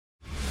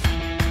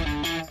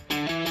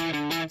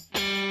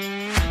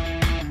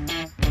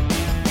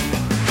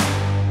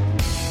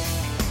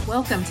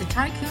Welcome to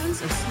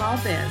Tycoons of Small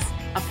Biz,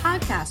 a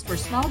podcast where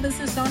small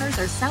business owners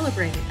are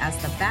celebrated as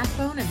the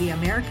backbone of the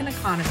American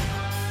economy.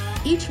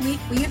 Each week,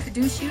 we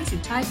introduce you to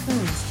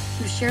tycoons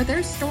who share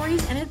their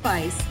stories and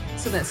advice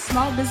so that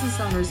small business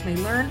owners may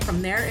learn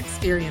from their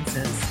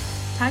experiences.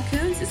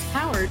 Tycoons is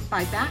powered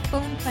by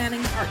Backbone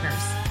Planning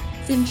Partners,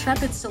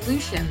 FinTrepid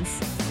Solutions,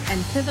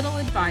 and Pivotal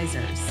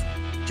Advisors.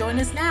 Join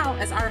us now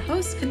as our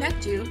hosts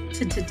connect you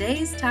to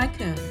today's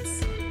tycoons.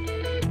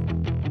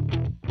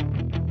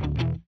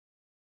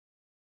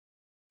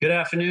 Good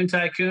afternoon,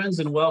 Tycoons,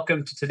 and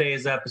welcome to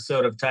today's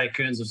episode of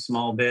Tycoons of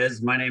Small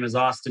Biz. My name is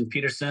Austin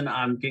Peterson.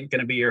 I'm going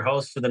to be your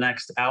host for the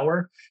next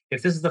hour.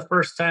 If this is the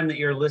first time that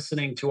you're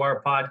listening to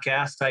our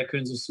podcast,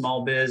 Tycoons of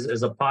Small Biz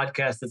is a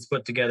podcast that's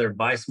put together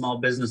by small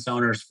business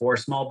owners for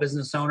small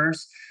business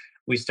owners.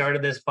 We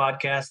started this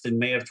podcast in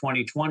May of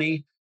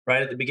 2020,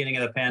 right at the beginning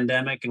of the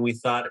pandemic, and we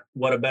thought,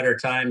 what a better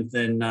time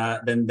than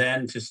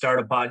then to start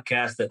a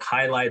podcast that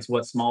highlights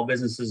what small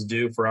businesses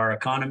do for our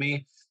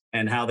economy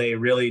and how they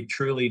really,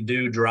 truly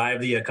do drive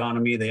the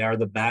economy. They are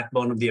the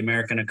backbone of the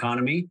American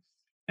economy.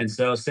 And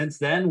so since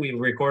then, we've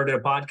recorded a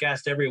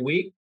podcast every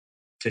week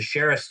to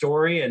share a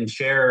story and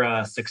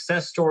share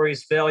success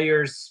stories,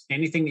 failures,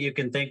 anything that you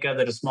can think of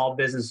that a small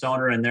business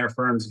owner and their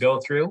firms go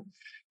through.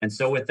 And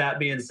so with that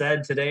being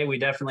said, today, we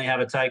definitely have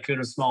a tycoon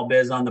of small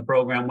biz on the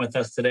program with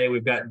us today.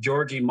 We've got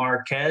Georgie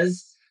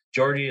Marquez.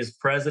 Georgie is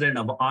president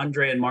of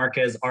Andre and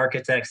Marquez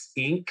Architects,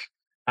 Inc.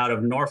 out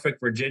of Norfolk,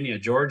 Virginia.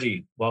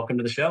 Georgie, welcome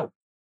to the show.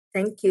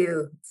 Thank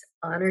you. It's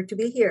an honor to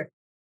be here.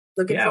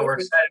 We're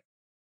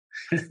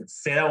excited.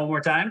 Say that one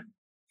more time.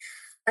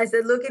 I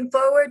said, looking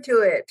forward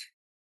to it.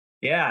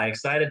 Yeah,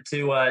 excited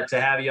to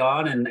have you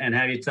on and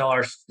have you tell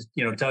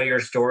your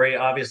story.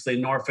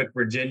 Obviously, Norfolk,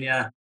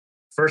 Virginia.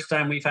 First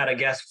time we've had a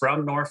guest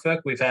from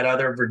Norfolk. We've had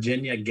other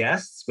Virginia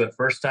guests, but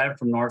first time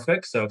from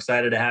Norfolk. So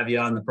excited to have you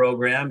on the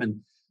program. And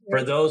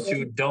for those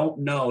who don't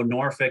know,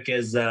 Norfolk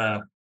is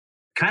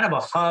kind of a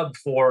hub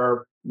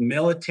for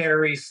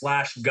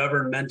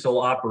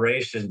military/governmental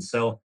operations.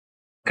 So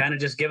kind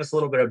of just give us a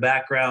little bit of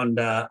background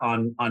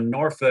on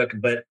Norfolk.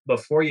 But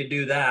before you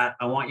do that,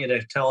 I want you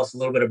to tell us a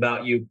little bit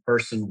about you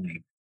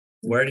personally.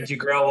 Where did you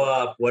grow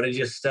up? What did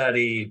you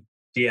study?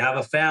 Do you have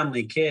a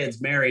family,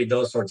 kids, married,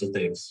 those sorts of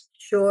things?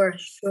 Sure.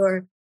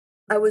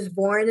 I was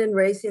born and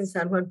raised in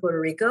San Juan, Puerto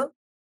Rico.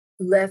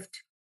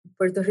 Left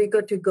Puerto Rico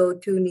to go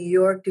to New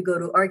York to go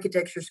to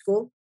architecture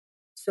school.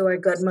 So I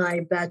got my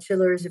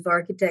bachelor's of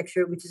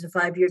architecture, which is a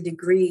 5-year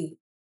degree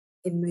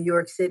in New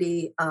York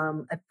City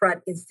at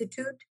Pratt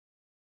Institute.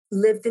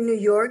 Lived in New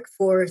York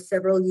for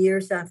several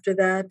years after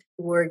that,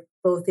 worked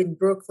both in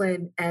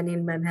Brooklyn and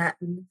in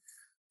Manhattan.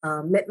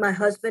 Met my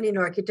husband in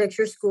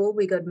architecture school.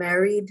 We got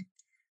married,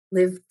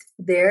 lived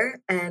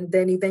there, and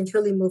then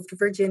eventually moved to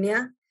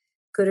Virginia.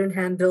 Couldn't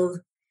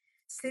handle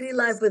city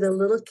life with a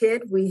little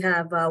kid. We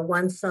have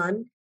one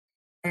son.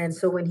 And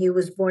so when he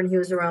was born, he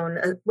was around,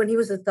 when he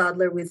was a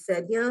toddler, we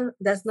said,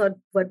 that's not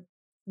what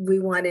we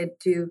wanted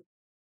to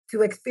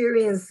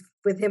experience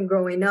with him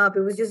growing up.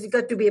 It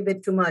got to be a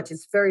bit too much.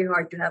 It's very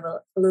hard to have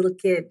a little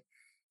kid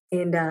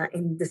in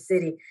the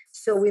city.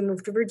 So we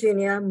moved to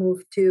Virginia,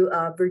 moved to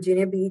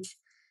Virginia Beach.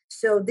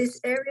 So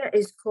this area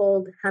is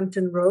called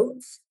Hampton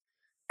Roads,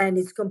 and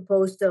it's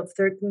composed of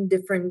 13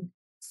 different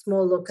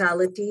small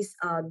localities.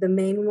 The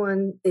main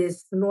one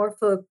is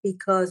Norfolk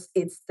because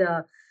it's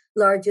the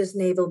largest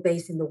naval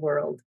base in the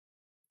world.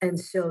 And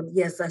so,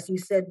 yes, as you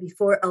said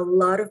before, a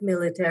lot of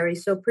military.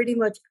 So pretty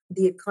much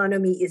the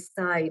economy is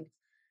tied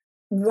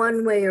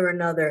one way or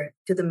another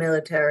to the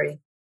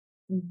military.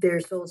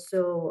 There's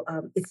also,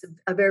 it's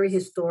a very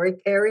historic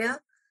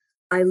area.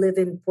 I live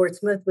in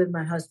Portsmouth with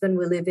my husband.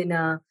 We live in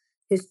a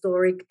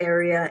historic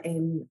area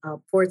in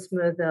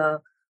Portsmouth,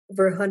 over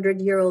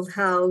 100-year-old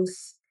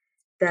house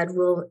that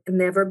will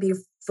never be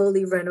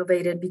fully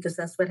renovated because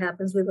that's what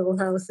happens with old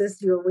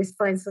houses. You always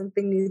find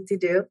something new to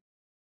do.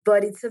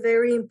 But it's a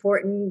very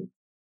important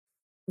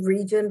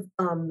region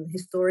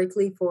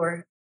historically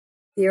for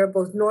here,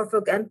 both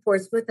Norfolk and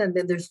Portsmouth. And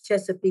then there's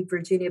Chesapeake,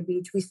 Virginia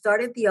Beach. We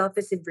started the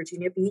office in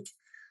Virginia Beach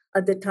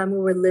at the time we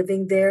were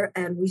living there.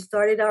 And we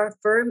started our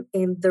firm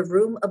in the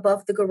room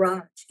above the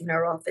garage in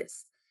our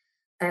office.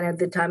 And at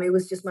the time, it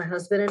was just my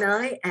husband and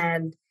I.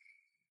 And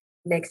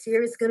next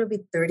year, it's going to be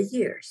 30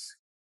 years.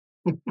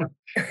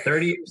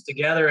 30 years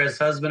together as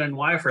husband and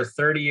wife, or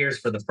 30 years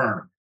for the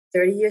firm?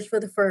 30 years for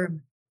the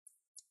firm.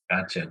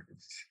 Gotcha.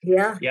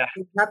 Yeah.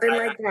 Nothing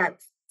like that.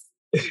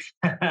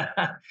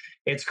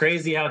 It's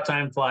crazy how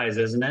time flies,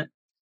 isn't it?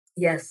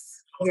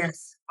 Yes.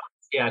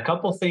 Yeah, a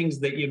couple things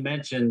that you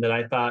mentioned that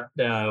I thought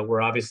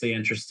were obviously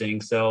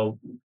interesting. So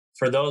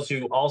for those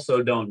who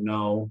also don't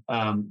know,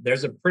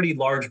 there's a pretty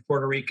large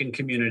Puerto Rican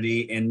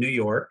community in New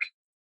York.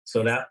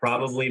 So that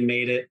probably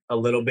made it a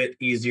little bit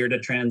easier to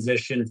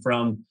transition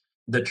from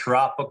the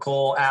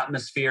tropical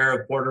atmosphere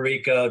of Puerto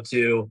Rico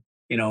to,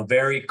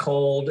 very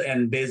cold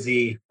and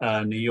busy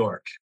New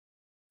York.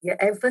 Yeah,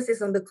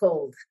 emphasis on the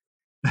cold.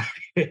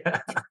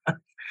 Yeah.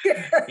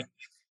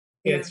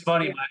 It's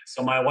funny.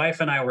 So my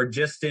wife and I were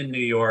just in New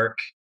York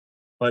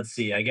let's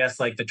see, I guess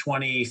like the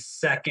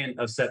 22nd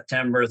of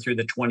September through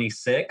the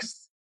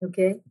 26th.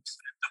 Okay.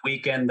 The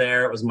weekend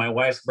there. It was my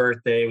wife's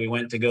birthday. We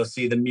went to go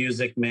see The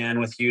Music Man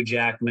with Hugh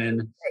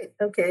Jackman. Right.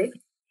 Okay.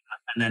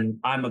 And then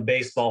I'm a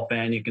baseball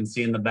fan. You can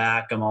see in the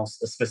back, I'm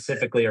also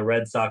specifically a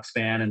Red Sox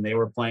fan, and they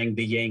were playing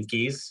the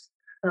Yankees.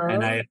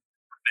 And I Oh,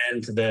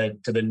 had been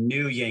to the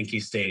new Yankee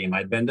Stadium.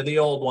 I'd been to the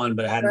old one,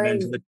 but I hadn't been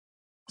right. to the.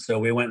 So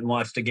we went and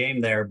watched a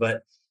game there.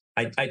 But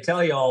I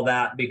tell you all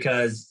that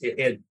because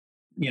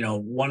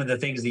one of the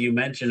things that you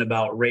mentioned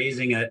about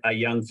raising a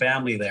young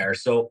family there.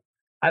 So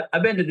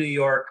I've been to New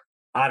York,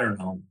 I don't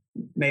know,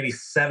 maybe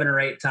 7 or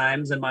 8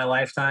 times in my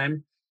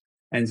lifetime.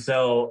 And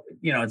so,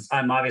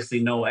 I'm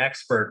obviously no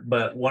expert,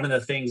 but one of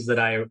the things that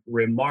I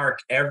remark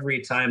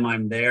every time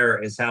I'm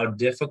there is how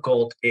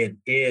difficult it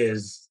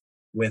is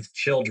with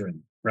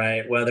children,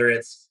 right? Whether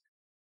it's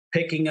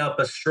picking up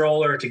a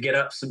stroller to get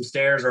up some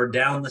stairs or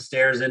down the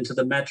stairs into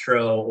the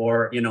metro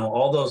or,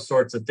 all those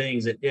sorts of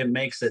things, it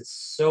makes it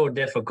so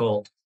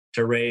difficult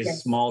to raise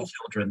Yes. small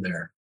children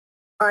there.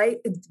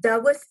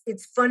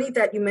 It's funny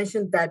that you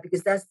mentioned that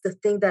because that's the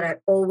thing that I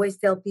always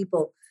tell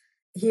people.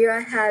 Here I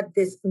had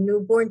this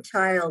newborn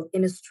child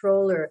in a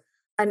stroller,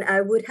 and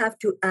I would have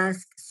to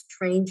ask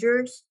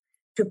strangers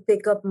to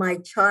pick up my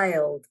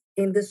child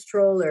in the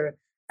stroller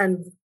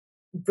and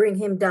bring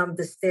him down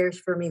the stairs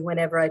for me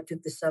whenever I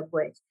took the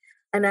subway.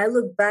 And I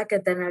look back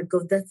at that and I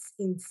go, that's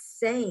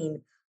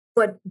insane.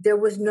 But there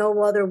was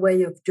no other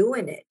way of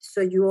doing it.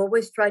 So you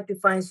always try to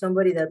find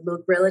somebody that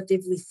looked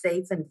relatively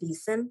safe and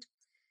decent,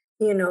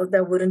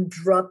 that wouldn't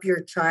drop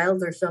your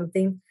child or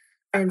something.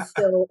 And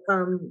so,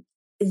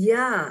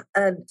 yeah.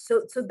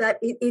 So that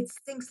it's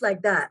things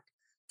like that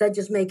that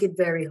just make it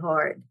very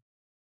hard,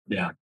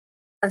 Yeah.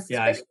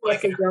 Yeah. I feel especially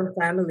as like, a young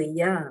family.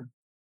 Yeah.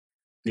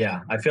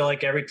 yeah. I feel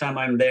like every time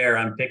I'm there,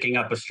 I'm picking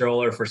up a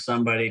stroller for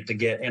somebody to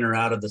get in or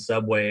out of the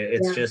subway.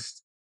 Yeah.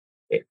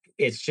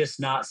 It's just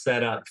not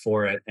set up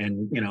for it.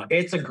 And,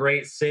 it's a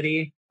great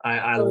city.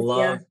 I Oh, yeah.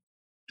 love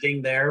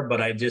being there,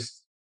 but I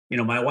just,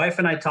 my wife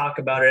and I talk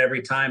about it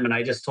every time. And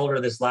I just told her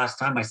this last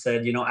time. I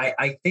said,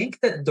 I think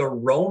that the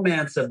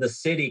romance of the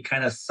city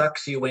kind of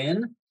sucks you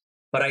in.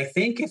 But I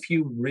think if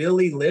you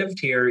really lived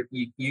here,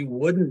 you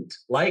wouldn't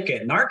like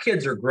it. And our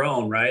kids are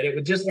grown, right? It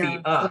would just be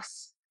Yeah.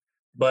 us.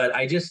 But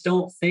I just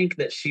don't think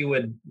that she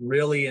would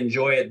really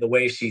enjoy it the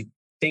way she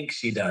thinks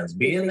she does. It's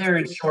Being there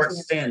in short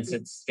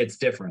expensive. stints, it's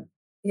different.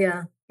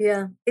 Yeah,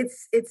 yeah.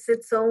 It's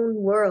its own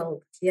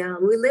world. Yeah.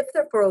 We lived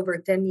there for over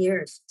 10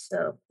 years.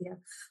 So yeah.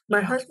 My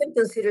Yeah. husband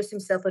considers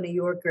himself a New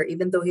Yorker,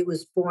 even though he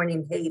was born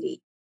in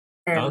Haiti.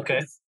 And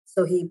Okay.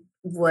 so he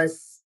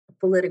was a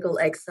political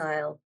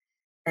exile.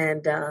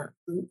 And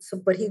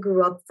but he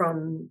grew up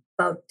from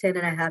about 10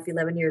 and a half,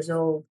 11 years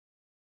old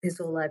his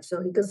whole life.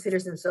 So he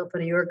considers himself a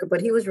New Yorker,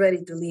 but he was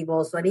ready to leave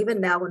also. And even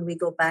now, when we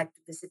go back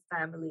to visit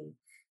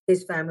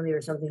his family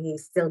or something, he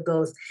still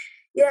goes,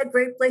 yeah,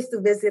 great place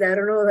to visit. I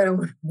don't know that I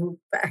want to move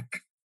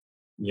back.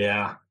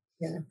 Yeah.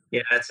 Yeah.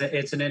 Yeah,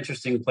 it's an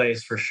interesting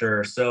place for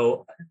sure.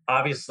 So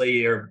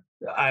obviously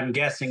I'm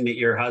guessing that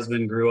your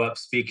husband grew up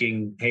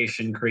speaking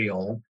Haitian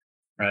Creole,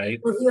 right?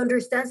 Well, he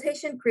understands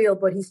Haitian Creole,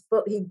 but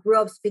he grew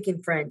up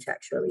speaking French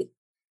actually.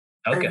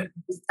 Okay.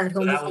 And at So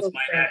home he that was spoke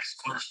my French. next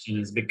question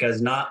is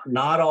because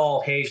not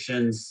all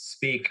Haitians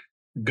speak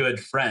good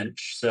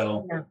French.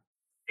 So Yeah.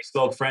 they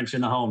spoke French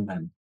in the home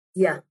then.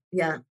 Yeah.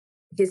 Yeah.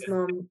 His Yeah.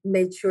 mom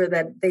made sure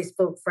that they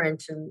spoke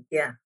French and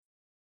yeah.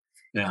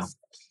 Yeah.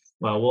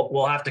 Well,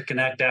 we'll have to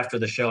connect after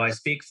the show. I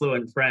speak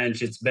fluent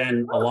French. It's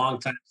been a long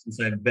time since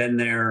I've been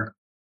there.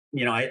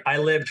 I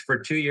lived for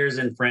 2 years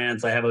in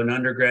France. I have an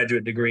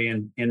undergraduate degree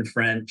in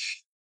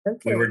French.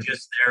 We were Okay.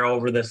 just there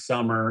over the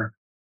summer.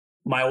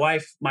 My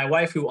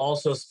wife, who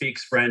also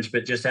speaks French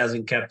but just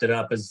hasn't kept it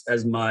up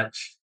as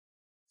much,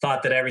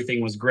 thought that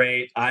everything was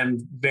great. I'm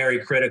very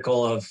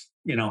critical of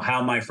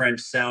how my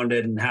French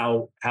sounded and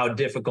how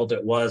difficult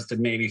it was to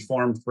maybe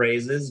form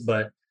phrases,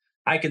 but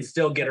I can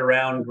still get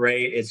around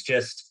great. It's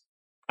just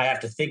I have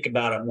to think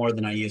about it more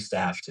than I used to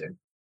have to.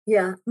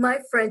 Yeah. My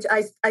French,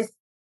 I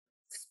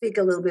speak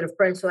a little bit of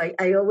French. So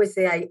I always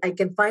say I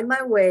can find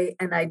my way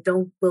and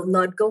will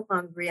not go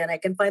hungry and I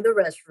can find the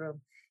restroom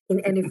in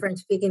any French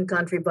speaking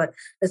country. But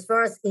as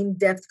far as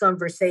in-depth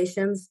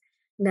conversations,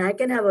 now I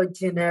can have a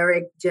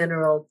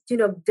general,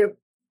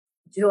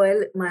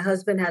 Joel, my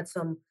husband had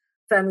some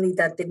family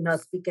that did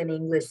not speak any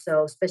English.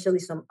 So especially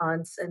some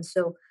aunts. And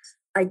so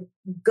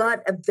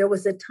there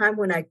was a time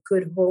when I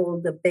could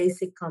hold a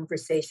basic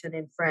conversation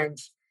in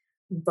French,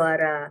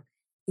 but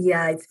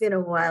yeah, it's been a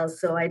while.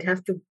 So I'd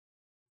have to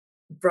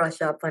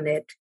brush up on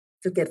it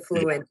to get Yeah.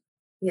 fluent.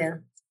 Yeah.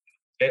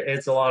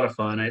 It's a lot of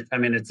fun. I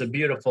mean, it's a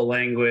beautiful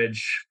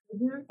language.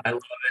 Mhm. I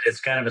love it.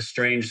 It's kind of a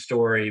strange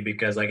story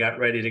because I got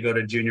ready to go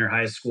to junior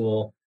high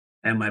school,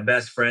 and my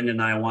best friend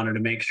and I wanted to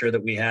make sure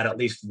that we had at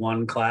least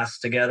one class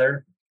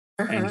together.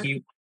 And Uh-huh.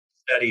 he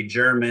studied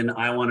German.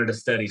 I wanted to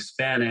study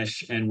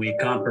Spanish, and we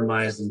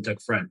compromised and took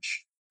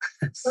French.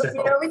 Well,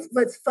 So,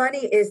 what's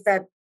funny is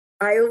that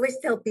I always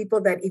tell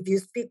people that if you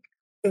speak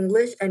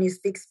English and you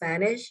speak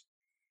Spanish,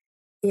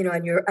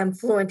 and I'm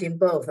fluent in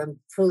both. I'm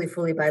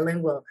fully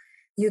bilingual.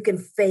 You can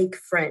fake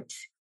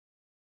French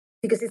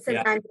because it's an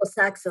Yeah.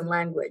 Anglo-Saxon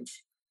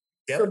language.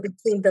 So Yep.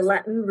 between the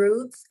Latin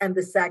roots and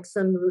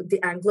the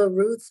Anglo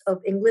roots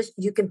of English,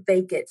 you can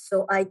fake it.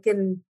 So I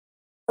can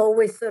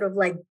always sort of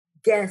like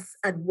guess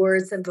at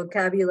words and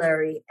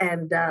vocabulary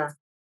and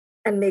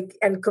make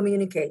and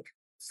communicate.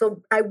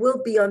 So I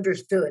will be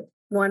understood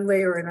one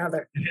way or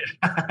another.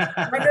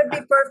 Might not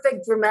be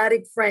perfect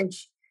dramatic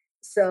French.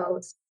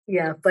 So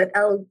yeah, but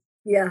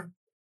yeah.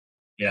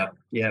 Yeah.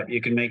 Yeah.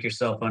 You can make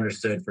yourself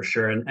understood for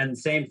sure. And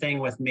same thing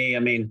with me. I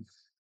mean,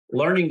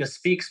 learning to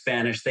speak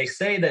Spanish, they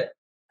say that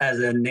as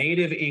a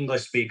native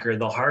English speaker,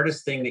 the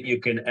hardest thing that you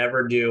can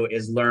ever do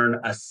is learn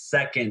a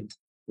second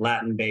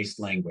Latin based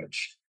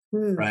language,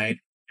 Hmm. right?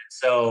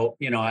 So,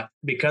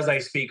 because I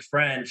speak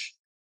French,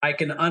 I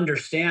can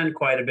understand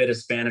quite a bit of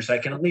Spanish. I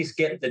can at least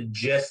get the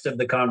gist of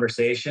the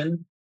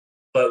conversation.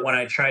 But when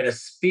I try to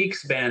speak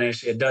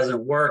Spanish, it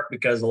doesn't work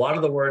because a lot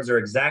of the words are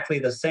exactly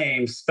the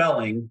same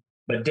spelling,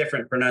 but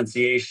different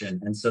pronunciation.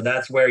 And so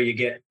that's where you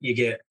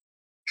get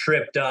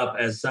tripped up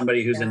as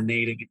somebody who's a Yeah.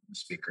 native English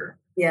speaker.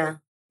 Yeah.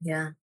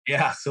 Yeah.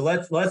 Yeah, so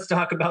let's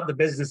talk about the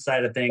business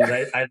side of things.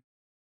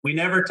 We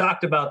never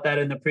talked about that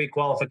in the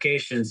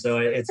pre-qualification, so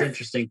it's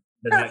interesting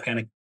that kind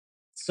of.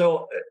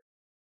 So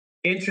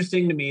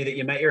interesting to me that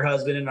you met your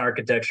husband in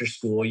architecture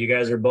school. You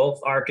guys are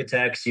both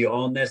architects. You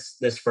own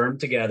this firm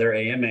together,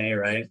 AMA,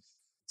 right?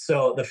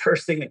 So the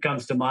first thing that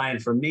comes to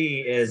mind for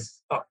me is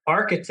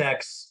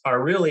architects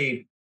are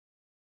really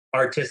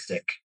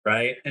artistic,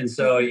 right? And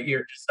so Mhm.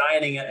 you're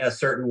designing it a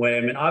certain way.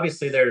 I mean,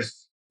 obviously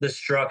there's the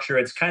structure.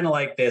 It's kind of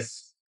like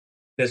this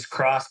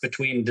cross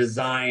between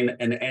design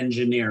and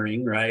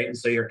engineering, right? And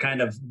so you're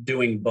kind of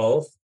doing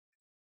both.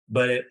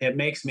 But it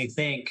makes me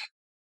think,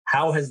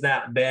 how has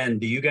that been?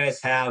 Do you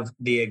guys have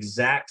the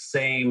exact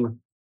same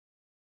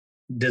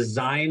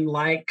design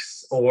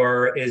likes,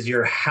 or is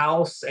your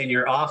house and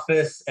your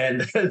office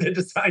and the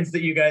designs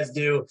that you guys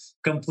do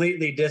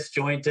completely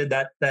disjointed?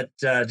 That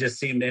just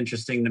seemed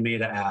interesting to me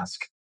to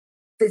ask.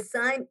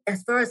 Design,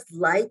 as far as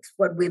likes,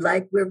 what we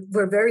like,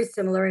 we're very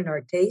similar in our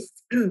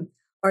tastes.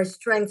 Our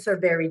strengths are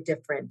very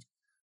different.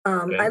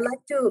 I Okay.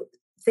 like to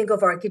think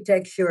of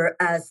architecture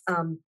as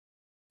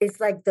it's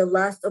like the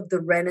last of the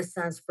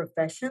Renaissance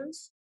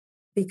professions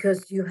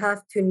because you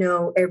have to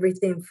know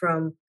everything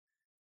from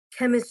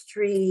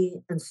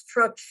chemistry and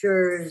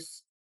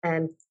structures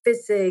and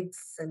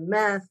physics and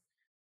math,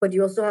 but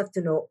you also have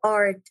to know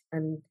art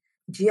and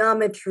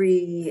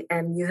geometry,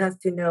 and you have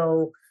to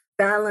know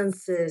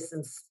balances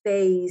and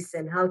space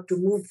and how to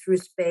move through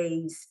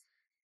space,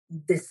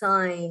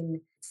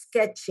 design,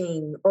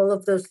 sketching, all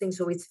of those things.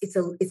 So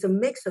it's a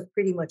mix of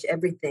pretty much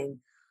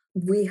everything.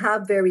 We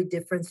have very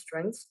different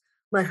strengths.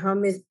 My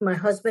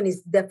husband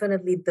is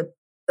definitely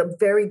a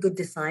very good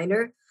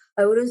designer.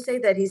 I wouldn't say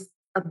that he's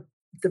a,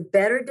 the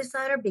better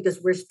designer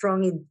because we're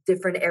strong in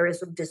different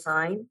areas of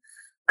design.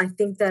 I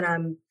think that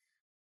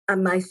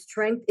my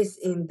strength is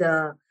in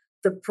the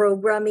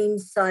programming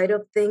side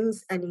of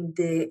things and in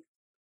the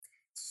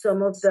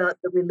some of the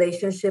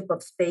relationship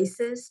of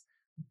spaces,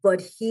 but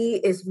he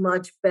is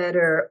much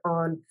better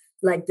on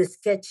like the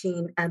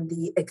sketching and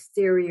the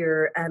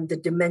exterior and the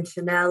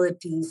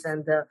dimensionalities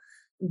and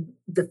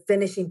the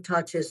finishing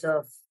touches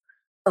of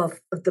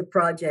the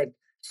project.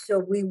 So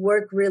we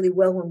work really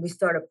well when we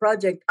start a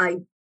project. I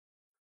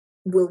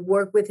will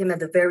work with him at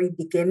the very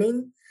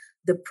beginning,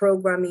 the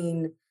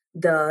programming,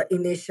 the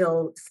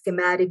initial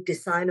schematic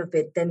design of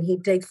it. Then he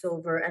takes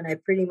over and I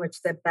pretty much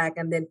step back.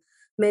 And then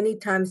many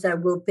times I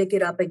will pick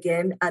it up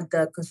again at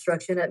the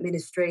construction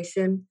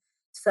administration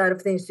side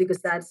of things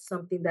because that's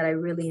something that I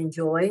really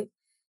enjoy.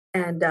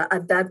 And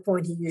at that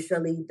point, he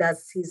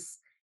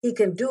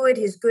can do it,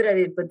 he's good at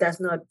it, but that's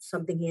not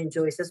something he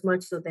enjoys as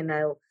much. So then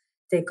I'll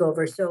take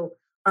over. So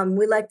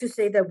we like to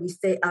say that we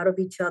stay out of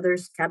each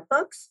other's cat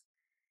box,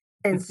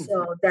 and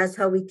so that's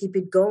how we keep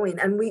it going.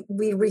 And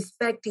we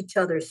respect each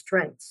other's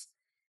strengths.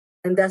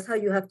 And that's how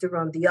you have to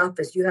run the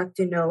office. You have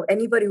to know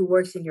anybody who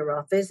works in your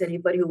office,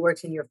 anybody who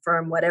works in your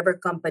firm, whatever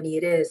company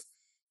it is,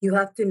 you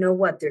have to know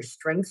what their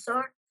strengths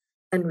are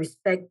and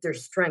respect their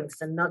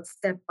strengths and not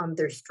step on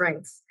their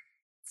strengths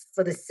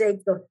for the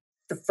sake of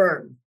the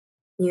firm.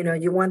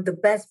 You want the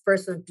best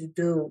person to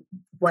do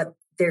what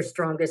they're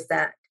strongest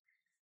at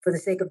for the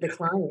sake of the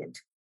client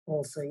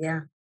also.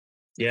 Yeah.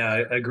 Yeah,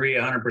 I agree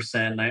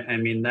 100%. I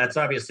mean, that's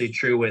obviously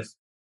true with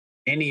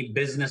any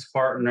business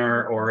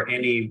partner or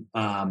any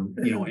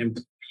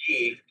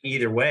employee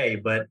either way.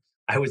 But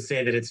I would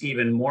say that it's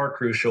even more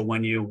crucial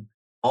when you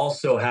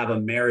also have a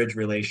marriage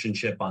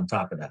relationship on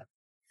top of that.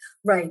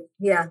 Right.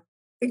 Yeah.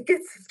 It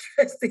gets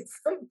interesting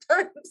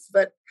sometimes,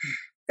 but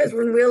because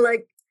when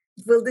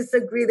we'll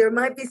disagree, there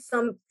might be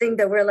something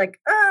that we're like,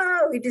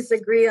 oh, we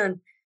disagree on.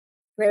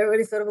 And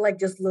everybody sort of like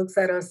just looks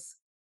at us.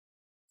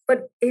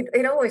 But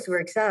it always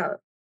works out,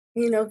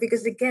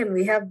 because again,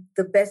 we have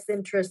the best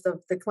interest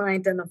of the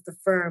client and of the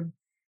firm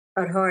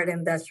at heart.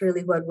 And that's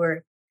really what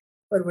we're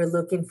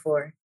looking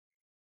for.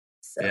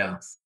 So, Yeah.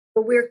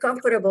 but we're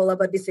comfortable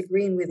about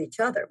disagreeing with each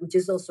other, which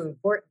is also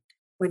important.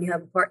 when you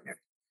have a partner to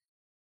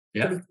be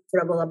Yeah.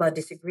 comfortable about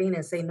disagreeing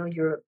and say, no,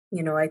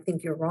 I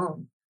think you're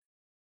wrong.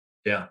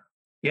 Yeah.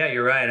 Yeah,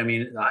 you're right. I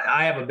mean,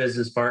 I have a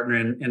business partner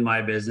in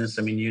my business.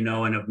 I mean,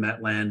 and have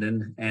met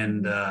Landon.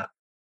 And, Mhm.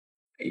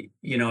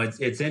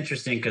 it's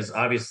interesting because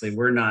obviously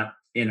we're not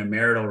in a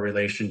marital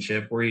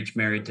relationship. We're each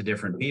married to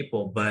different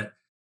people, but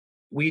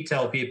we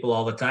tell people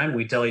all the time,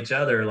 we tell each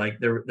other, like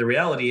the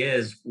reality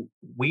is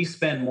we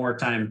spend more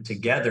time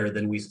together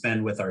than we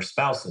spend with our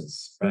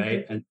spouses, Mhm.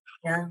 right? And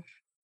Yeah.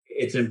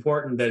 it's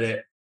important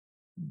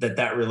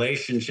that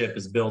relationship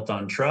is built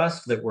on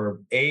trust, that we're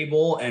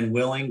able and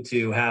willing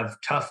to have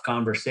tough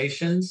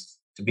conversations,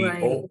 to be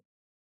Right. open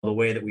the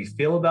way that we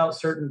feel about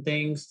certain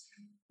things.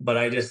 But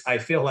I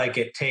feel like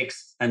it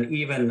takes an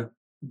even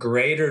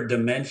greater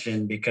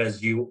dimension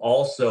because you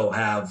also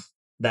have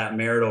that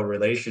marital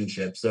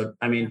relationship. So,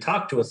 I mean, Yeah.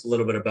 talk to us a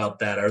little bit about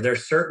that. Are there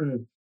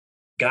certain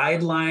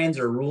guidelines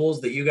or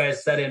rules that you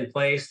guys set in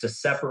place to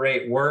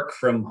separate work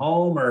from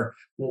home, or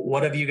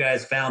what have you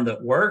guys found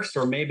that works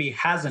or maybe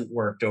hasn't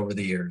worked over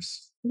the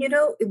years?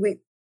 We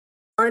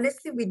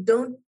honestly, we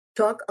don't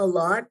talk a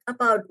lot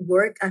about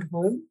work at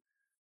home,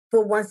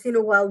 but once in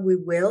a while we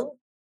will.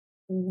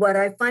 What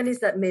I find is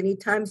that many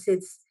times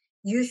it's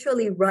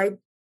usually right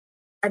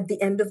at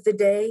the end of the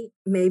day,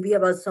 maybe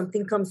about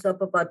something comes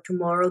up about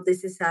tomorrow,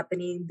 this is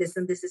happening, this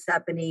and this is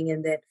happening,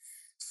 and then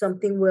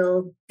something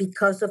will,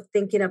 because of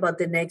thinking about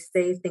the next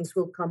day, things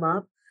will come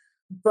up.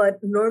 But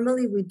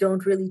normally we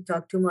don't really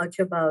talk too much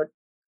about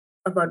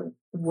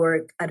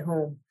work at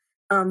home.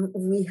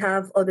 We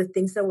have other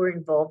things that we're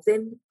involved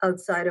in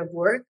outside of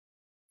work.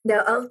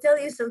 Now, I'll tell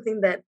you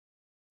something that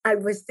I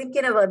was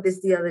thinking about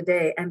this the other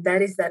day, and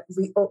that is that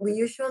we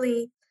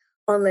usually,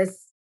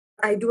 unless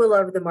I do a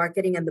lot of the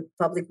marketing and the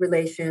public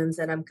relations,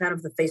 and I'm kind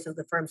of the face of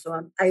the firm,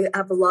 so I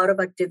have a lot of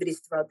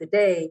activities throughout the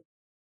day,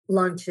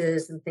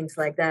 lunches and things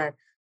like that.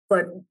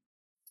 But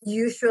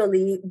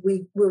usually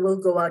we will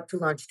go out to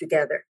lunch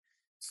together.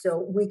 So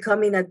we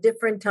come in at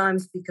different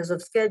times because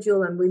of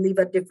schedule, and we leave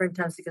at different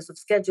times because of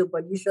schedule.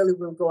 But usually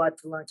we'll go out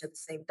to lunch at the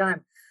same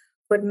time.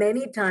 But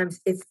many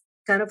times it's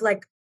kind of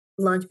like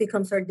lunch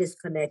becomes our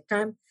disconnect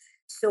time.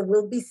 So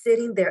we'll be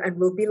sitting there and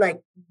we'll be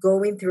like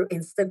going through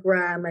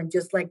Instagram and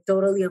just like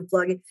totally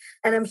unplugging.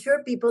 And I'm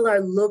sure people are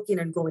looking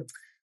and going,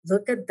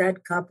 look at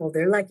that couple.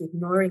 They're like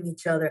ignoring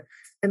each other.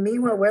 And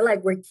meanwhile,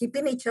 we're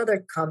keeping each other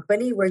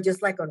company. We're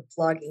just like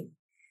unplugging.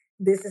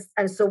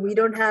 And so we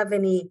don't have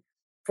any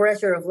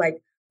pressure of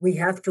like, we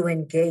have to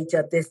engage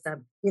at this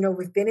time.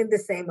 We've been in the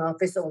same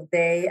office all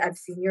day. I've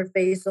seen your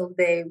face all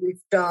day.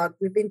 We've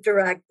talked, we've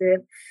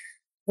interacted.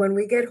 When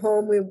we get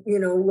home,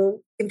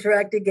 we'll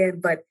interact again.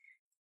 But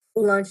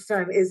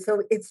lunchtime is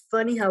so it's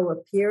funny how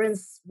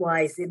appearance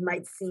wise, it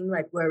might seem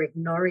like we're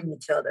ignoring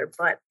each other,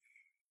 but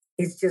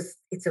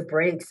it's a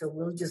break.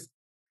 So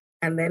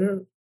and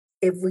then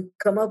if we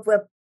come up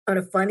with on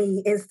a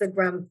funny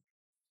Instagram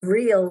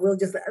reel, we'll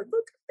just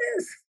look at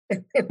this.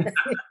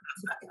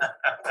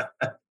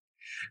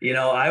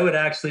 I would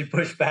actually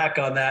push back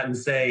on that and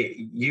say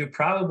you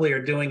probably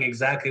are doing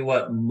exactly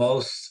what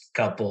most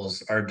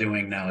couples are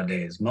doing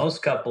nowadays.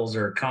 Most couples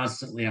are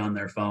constantly on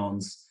their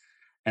phones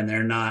and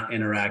they're not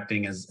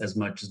interacting as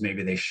much as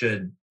maybe they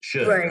should,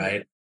 Right,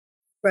 right?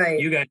 right.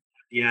 You guys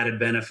have the added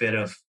benefit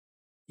of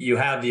you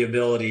have the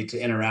ability to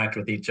interact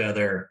with each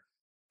other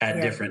at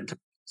Yeah. different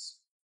times.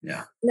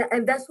 Yeah.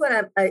 And that's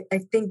what I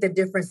think the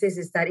difference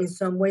is that in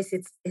some ways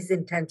it's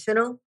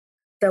intentional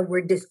that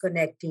we're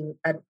disconnecting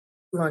at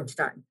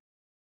lunchtime.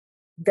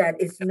 That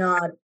it's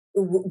not,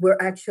 we're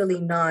actually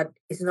not,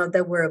 it's not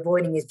that we're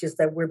avoiding, it's just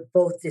that we're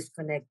both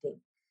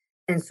disconnecting.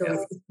 And so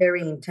Yeah. it's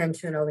very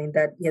intentional in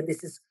that, yeah,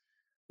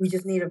 we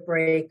just need a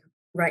break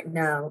right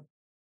now.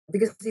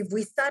 Because if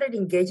we started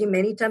engaging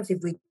many times,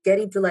 if we get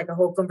into like a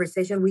whole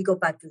conversation, we go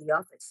back to the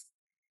office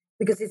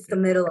because it's the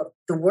middle of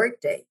the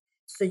workday.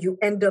 So you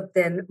end up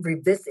then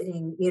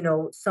revisiting,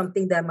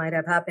 something that might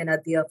have happened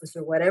at the office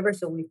or whatever.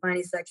 So we find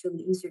it's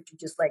actually easier to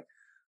just like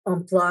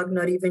unplug,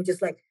 not even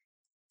just like,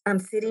 I'm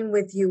sitting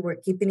with you, we're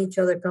keeping each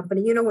other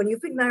company. When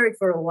you've been married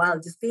for a while,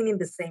 just being in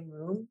the same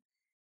room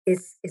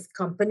is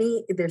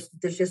company. There's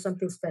just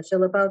something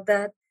special about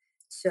that.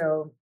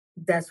 So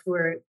that's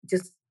where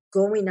just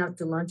going out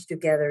to lunch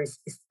together is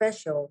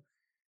special,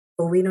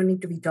 but we don't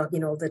need to be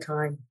talking all the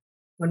time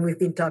when we've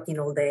been talking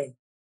all day.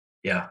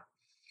 Yeah.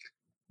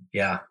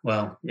 Yeah.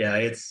 Well,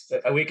 yeah,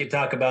 we could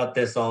talk about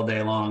this all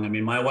day long. I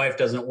mean, my wife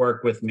doesn't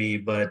work with me,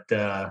 but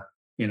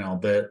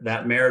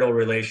that marital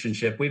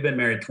relationship, we've been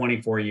married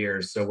 24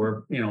 years. So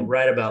we're,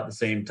 right about the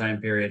same time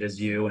period as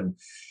you. And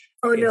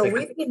Oh it's no, a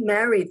we've been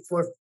married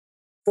for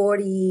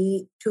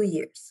 42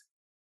 years,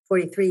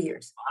 43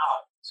 years.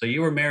 So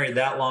you were married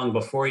that long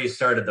before you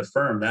started the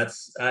firm.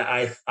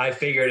 I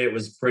figured it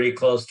was pretty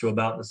close to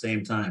about the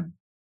same time.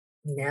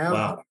 No.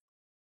 Wow.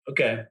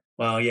 Okay.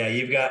 Well, yeah,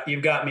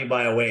 you've got me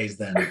by a ways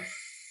then.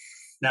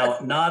 Now,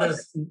 not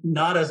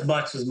as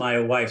much as my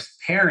wife's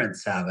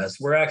parents have us.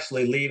 We're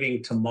actually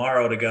leaving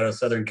tomorrow to go to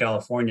Southern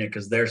California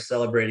because they're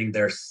celebrating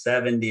their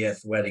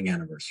 70th wedding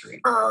anniversary.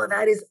 Oh,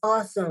 that is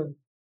awesome.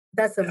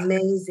 That's Yeah.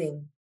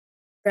 amazing.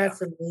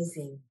 That's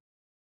amazing.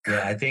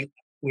 Yeah, I think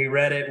we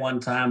read it one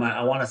time.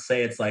 I want to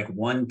say it's like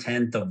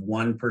 1/10 of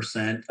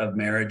 1% of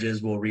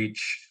marriages will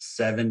reach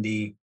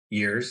 70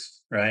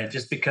 years, right?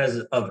 Just because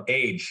of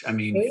age. I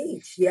mean,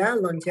 Age, yeah,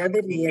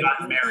 longevity, we and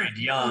got yeah. married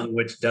young,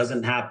 which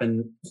doesn't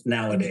happen Mhm.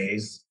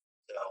 nowadays.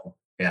 So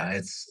yeah,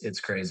 it's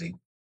crazy.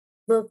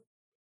 Well,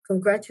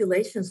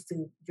 congratulations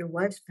to your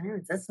wife's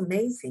parents. That's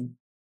amazing.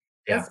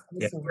 Yeah, That's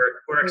yeah. awesome.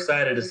 We're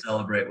excited to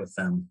celebrate with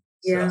them.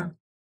 Yeah. So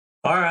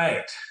all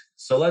right.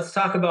 So let's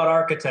talk about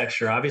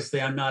architecture. Obviously,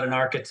 I'm not an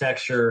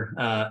architecture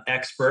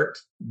expert,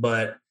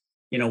 but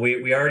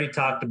we already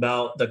talked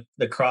about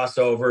the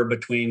crossover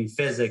between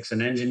physics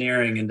and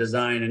engineering and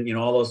design and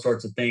all those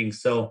sorts of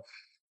things. So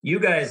you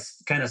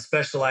guys kind of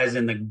specialize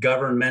in the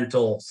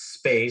governmental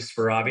space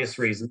for obvious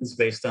reasons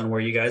based on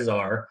where you guys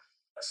are.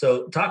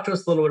 So talk to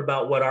us a little bit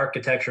about what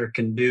architecture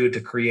can do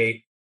to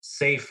create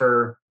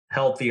safer,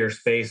 healthier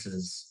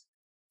spaces.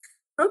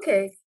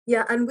 Okay.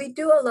 Yeah. And we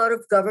do a lot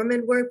of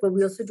government work, but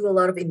we also do a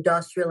lot of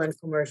industrial and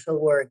commercial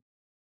work.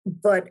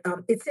 But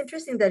it's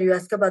interesting that you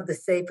ask about the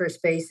safer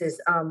spaces.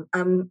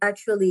 I'm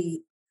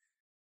actually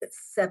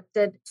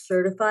CEPTED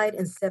certified,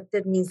 and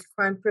CEPTED means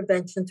crime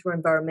prevention through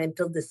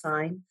environmental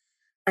design.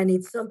 And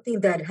it's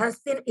something that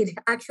it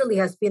actually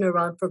has been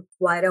around for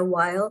quite a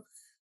while,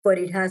 but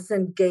it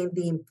hasn't gained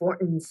the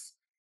importance.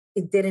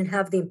 It didn't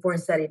have the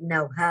importance that it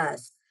now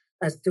has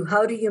as to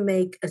how do you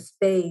make a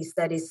space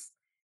that is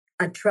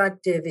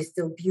attractive, is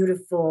still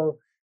beautiful,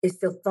 it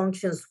still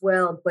functions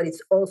well, but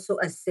it's also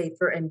a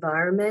safer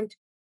environment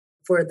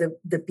for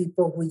the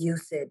people who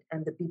use it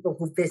and the people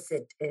who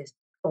visit it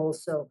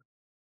also.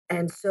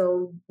 And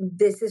so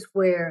this is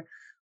where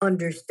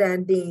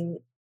understanding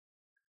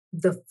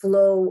the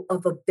flow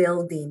of a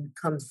building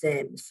comes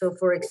in. So,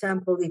 for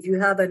example, if you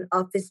have an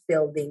office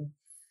building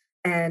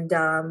and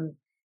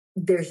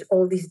there's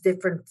all these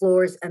different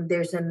floors and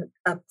there's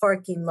a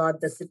parking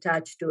lot that's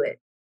attached to it.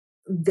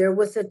 There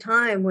was a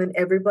time when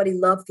everybody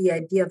loved the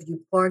idea of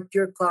you parked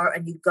your car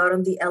and you got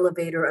on the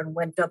elevator and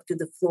went up to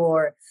the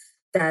floor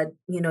that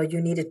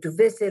you needed to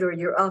visit or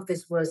your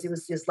office was. It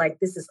was just like,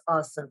 this is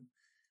awesome.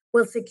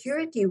 Well,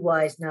 security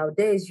wise,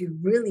 nowadays, you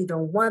really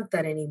don't want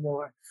that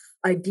anymore.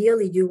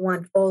 Ideally, you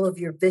want all of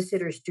your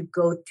visitors to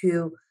go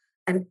to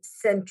a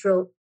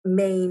central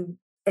main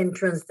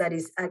entrance that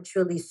is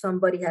actually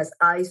somebody has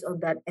eyes on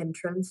that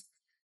entrance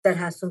that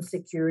has some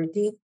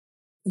security.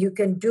 You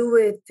can do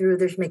it through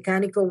there's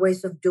mechanical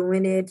ways of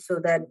doing it so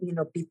that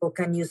people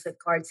can use a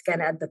card scan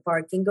at the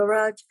parking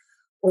garage,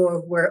 or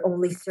where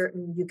only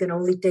certain you can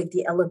only take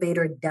the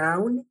elevator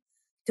down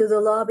to the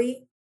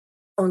lobby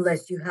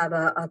unless you have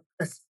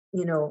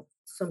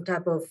some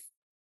type of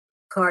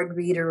card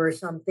reader or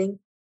something.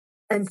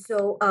 And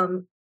so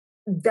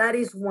that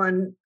is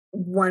one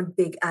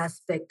big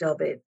aspect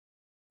of it.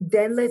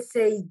 Then let's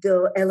say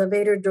the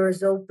elevator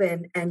doors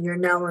open and you're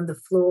now on the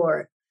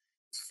floor.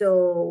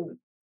 So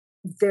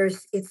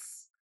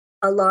it's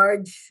a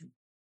large,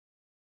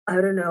 I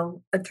don't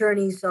know,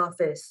 attorney's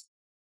office.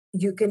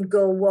 You can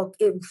go walk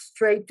it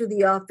straight to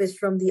the office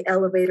from the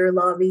elevator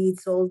lobby.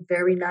 It's all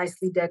very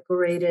nicely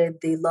decorated.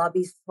 The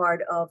lobby's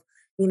part of,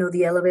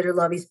 the elevator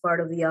lobby's part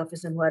of the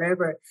office and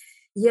whatever.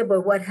 Yeah,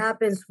 but what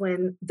happens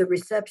when the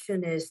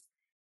receptionist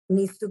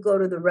needs to go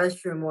to the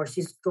restroom or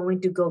she's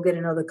going to go get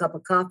another cup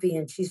of coffee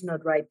and she's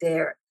not right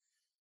there?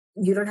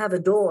 You don't have a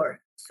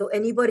door. So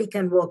anybody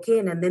can walk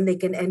in and then they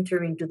can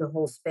enter into the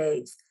whole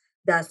space.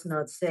 That's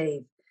not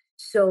safe.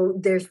 So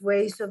there's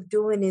ways of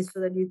doing it so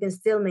that you can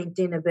still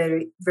maintain a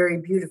very, very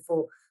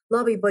beautiful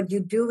lobby, but you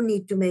do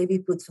need to maybe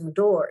put some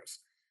doors.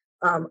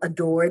 A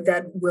door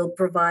that will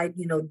provide,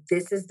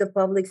 this is the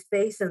public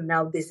space and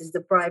now this is the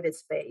private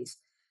space.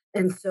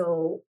 And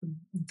so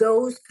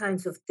those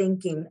kinds of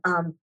thinking,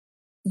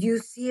 you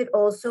see it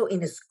also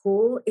in a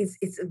school.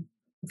 It's a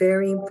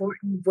very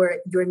important where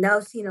you're now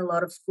seeing a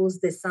lot of schools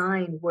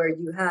design where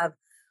you have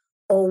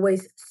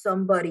always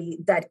somebody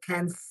that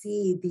can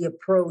see the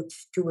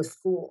approach to a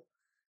school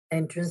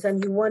entrance,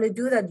 and you want to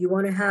do that. You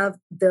want to have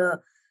the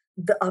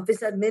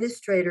office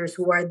administrators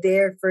who are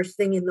there first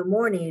thing in the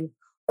morning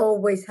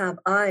always have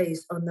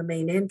eyes on the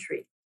main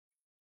entry.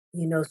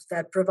 So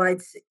that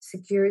provides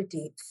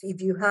security. So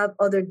if you have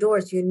other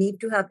doors, you need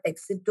to have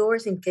exit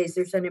doors in case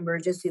there's an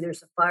emergency,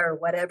 there's a fire, or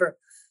whatever.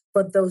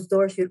 But those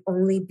doors should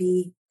only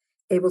be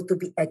able to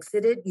be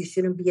exited. You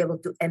shouldn't be able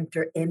to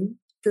enter in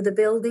to the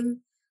building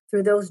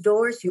through those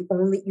doors. You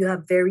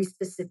have very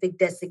specific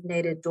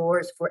designated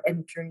doors for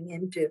entering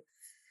into.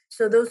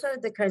 So those are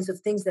the kinds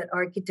of things that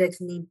architects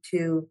need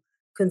to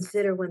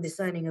consider when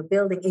designing a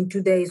building in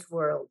today's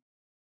world.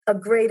 A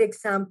great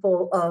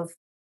example of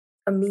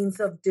a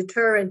means of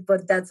deterrent,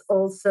 but that's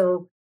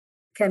also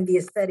can be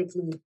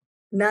aesthetically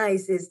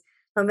nice is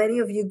how many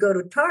of you go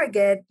to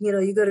Target,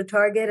 you go to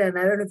Target and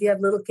I don't know if you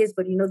have little kids,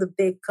 but the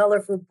big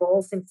colorful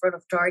balls in front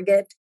of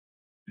Target.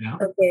 Yeah.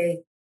 Okay.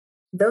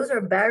 Those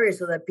are barriers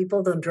so that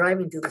people don't drive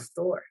into the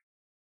store.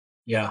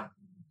 Yeah.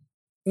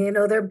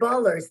 They're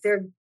ballers.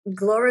 They're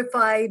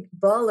glorified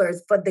ballers,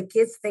 but the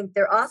kids think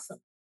they're awesome.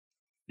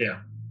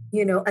 Yeah.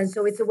 And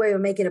so it's a way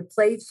of making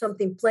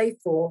something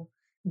playful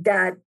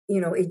that,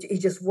 it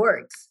just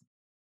works.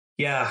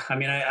 Yeah, I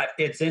mean,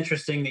 it's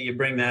interesting that you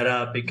bring that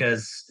up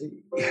because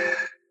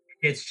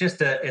it's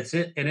just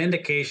an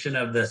indication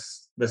of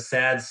the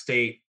sad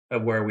state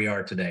of where we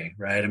are today,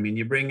 right? I mean,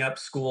 you bring up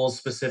schools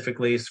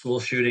specifically. School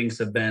shootings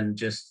have been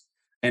just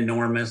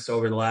enormous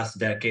over the last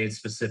decade, Right.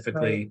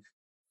 specifically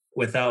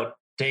without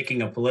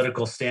taking a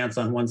political stance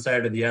on one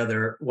side or the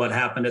other. What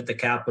happened at the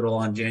Capitol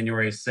on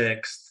January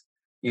 6th,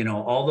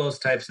 all those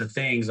types of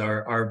things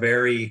are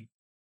very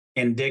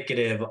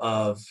indicative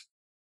of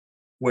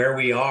where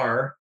we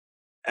are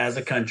as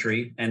a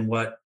country and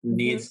what Mhm.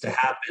 needs to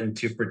happen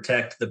to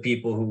protect the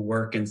people who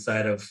work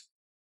inside of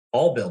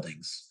all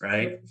buildings,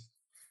 right? Right.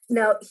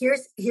 Now,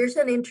 here's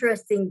an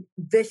interesting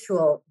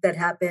visual that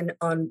happened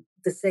on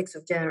the 6th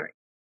of January.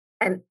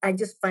 And I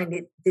just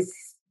find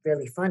this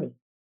really funny.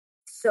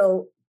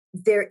 So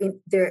they're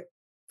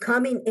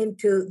coming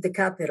into the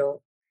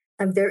Capitol,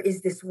 and there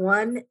is this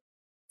one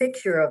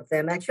picture of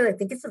them. Actually, I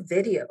think it's a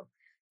video.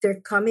 They're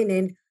coming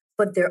in,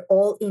 but they're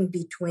all in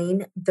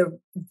between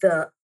the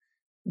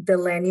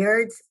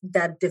lanyards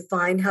that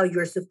define how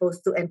you're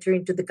supposed to enter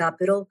into the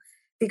Capitol.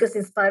 Because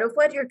in spite of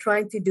what you're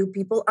trying to do,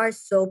 people are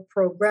so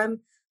programmed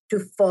to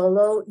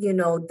follow,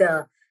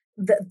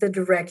 the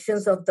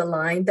directions of the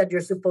line that you're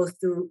supposed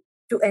to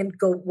and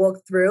go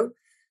walk through.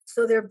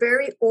 So they're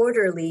very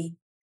orderly,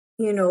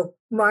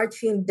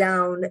 marching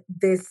down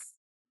this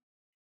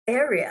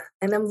area.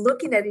 And I'm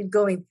looking at it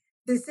going,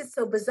 this is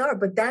so bizarre,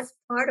 but that's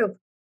part of,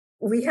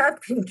 we have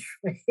been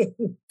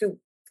trained to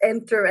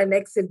enter and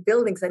exit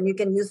buildings, and you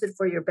can use it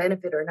for your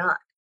benefit or not.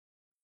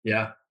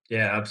 Yeah,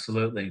 yeah,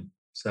 absolutely.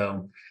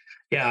 So,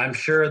 yeah, I'm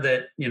sure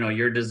that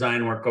your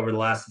design work over the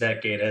last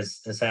decade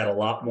has had a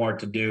lot more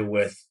to do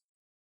with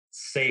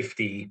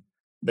safety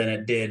than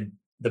it did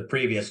the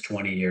previous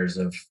 20 years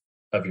of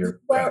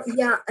your Well, craft.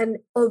 yeah, and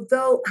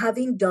although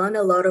having done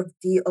a lot of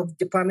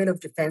Department of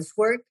Defense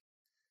work,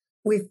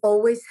 we've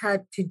always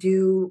had to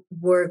do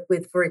work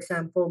with, for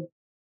example,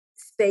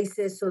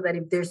 spaces so that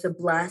if there's a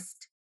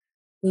blast,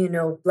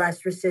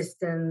 blast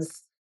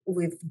resistance.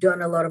 We've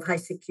done a lot of high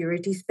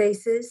security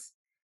spaces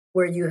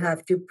where you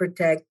have to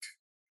protect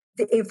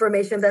the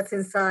information that's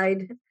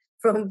inside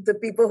from the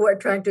people who are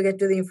trying to get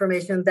to the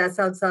information that's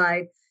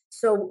outside.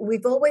 So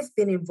we've always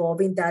been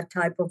involved in that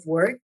type of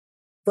work,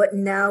 but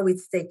now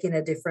it's taking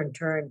a different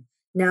turn.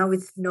 Now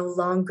it's no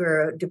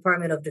longer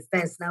Department of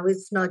Defense. Now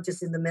it's not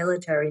just in the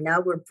military.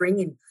 Now we're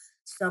bringing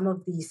some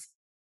of these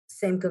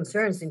same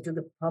concerns into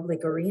the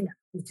public arena,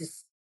 which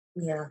is,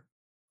 yeah,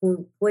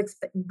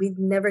 we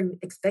never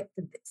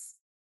expected this.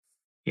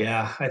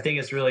 Yeah, I think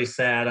it's really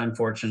sad,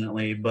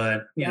 unfortunately,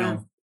 but Yeah,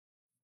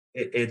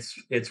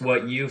 it's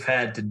what you've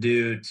had to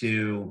do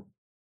to.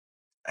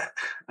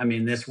 I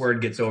mean, this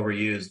word gets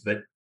overused,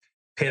 but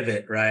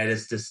pivot, right?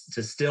 Is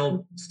to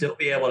still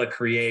be able to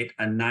create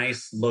a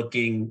nice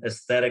looking,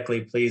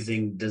 aesthetically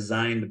pleasing,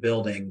 designed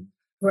building,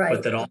 but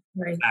right, that also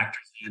right.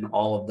 factors in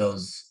all of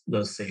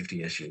those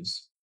safety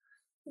issues.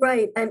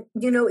 Right. And,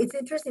 it's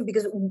interesting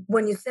because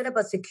when you said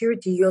about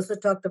security, you also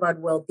talked about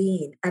well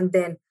being. And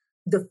then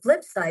the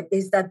flip side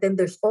is that then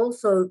there's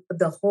also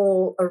the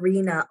whole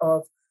arena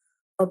of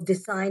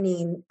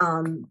designing,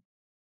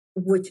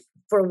 which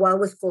for a while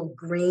was called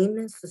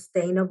green,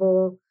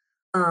 sustainable.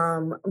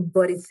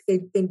 But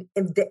in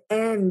the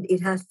end,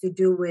 it has to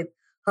do with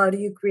how do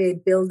you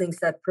create buildings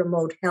that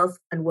promote health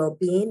and well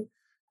being,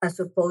 as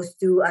opposed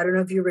to, I don't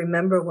know if you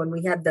remember when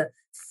we had the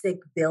sick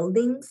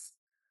buildings,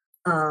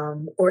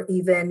 or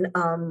even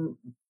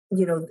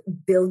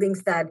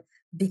buildings that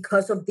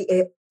because of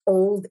the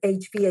old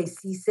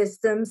HVAC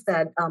systems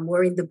that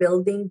were in the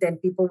building, then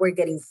people were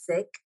getting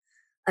sick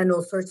and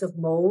all sorts of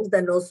mold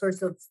and all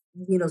sorts of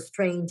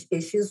strange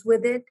issues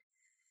with it.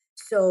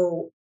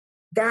 So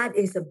that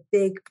is a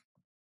big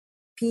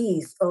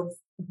piece of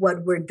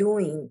what we're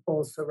doing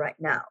also right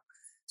now.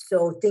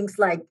 So things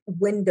like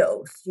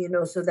windows,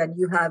 so that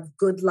you have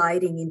good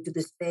lighting into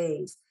the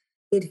space.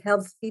 It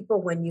helps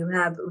people when you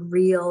have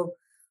real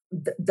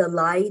the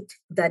light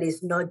that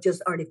is not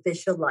just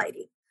artificial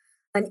lighting.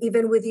 And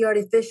even with the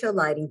artificial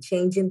lighting,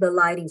 changing the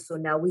lighting. So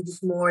now we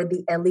use more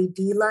the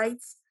LED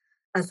lights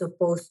as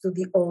opposed to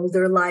the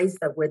older lights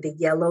that were the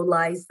yellow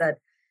lights that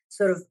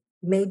sort of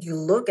made you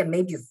look and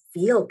made you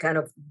feel kind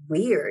of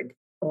weird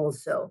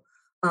also.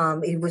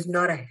 It was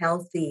not a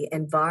healthy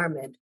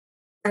environment.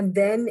 And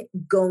then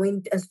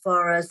going as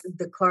far as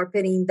the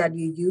carpeting that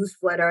you use,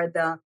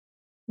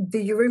 do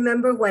you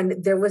remember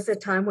when there was a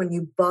time when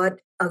you bought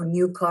a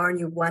new car and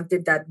you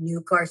wanted that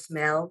new car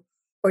smell,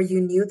 or you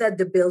knew that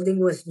the building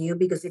was new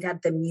because it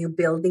had the new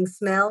building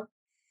smell?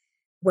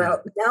 Yeah,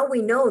 Well, now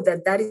we know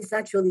that that is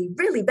actually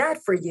really bad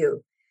for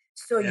you.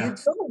 So you yeah,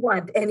 don't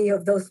want any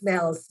of those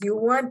smells. You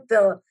want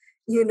the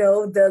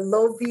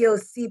low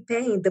VOC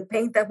paint, the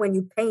paint that when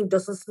you paint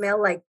doesn't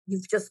smell like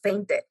you've just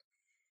painted.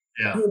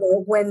 yeah.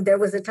 When there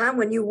was a time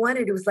when you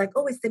wanted, it was like,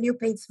 oh, it's the new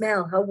paint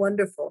smell. How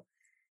wonderful.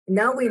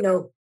 Now we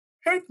know,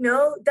 heck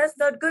no, that's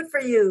not good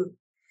for you.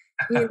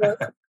 You know,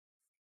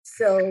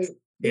 so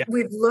Yeah,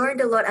 we've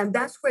learned a lot. And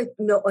that's where,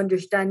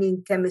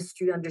 understanding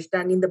chemistry,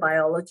 understanding the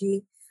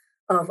biology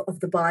of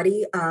the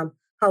body, how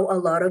a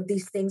lot of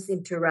these things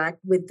interact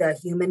with the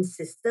human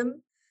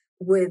system,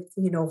 with,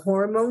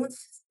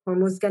 hormones.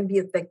 Hormones can be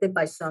affected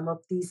by some of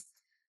these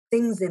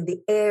things in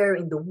the air,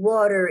 in the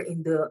water,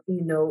 in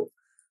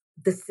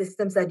the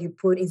systems that you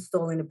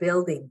install in a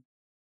building.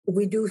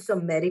 We do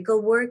some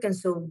medical work, and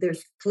so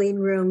there's clean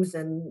rooms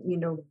and,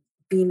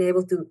 being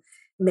able to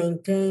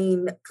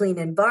maintain clean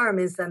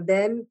environments. And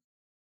then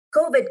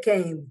COVID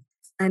came,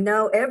 and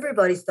now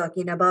everybody's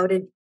talking about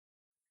it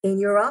in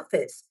your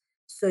office.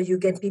 So you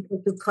get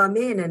people to come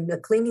in, and the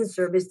cleaning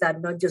service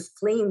that not just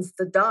cleans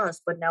the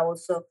dust, but now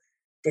also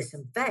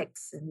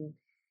disinfects. And,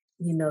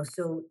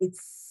 so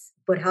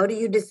but how do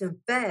you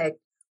disinfect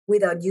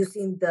without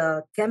using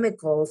the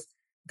chemicals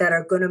that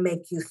are going to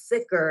make you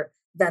sicker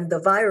than the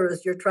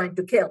virus you're trying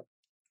to kill?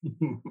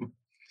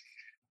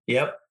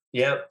 Yep.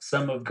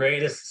 Some of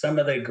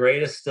the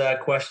greatest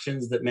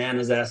questions that man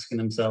is asking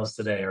themselves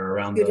today are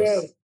around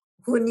those.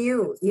 Who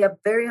knew? Yep,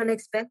 very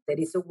unexpected.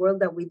 It's a world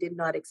that we did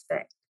not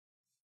expect.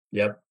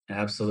 Yep,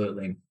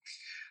 absolutely.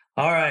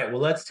 All right, well,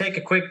 let's take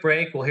a quick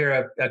break. We'll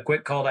hear a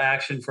quick call to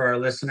action for our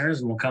listeners,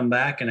 and we'll come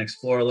back and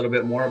explore a little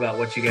bit more about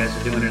what you guys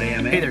are doing at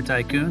AMA. Hey there,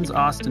 Tycoons.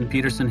 Austin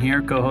Peterson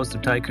here, co-host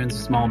of Tycoons of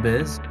Small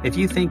Biz. If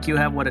you think you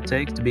have what it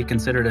takes to be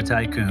considered a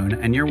tycoon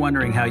and you're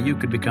wondering how you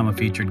could become a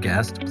featured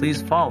guest,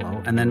 please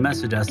follow and then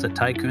message us at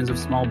Tycoons of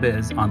Small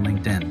Biz on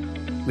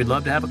LinkedIn. We'd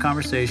love to have a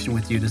conversation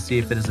with you to see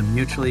if it is a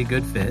mutually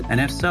good fit,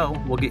 and if so,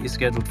 we'll get you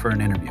scheduled for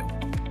an interview.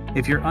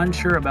 If you're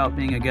unsure about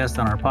being a guest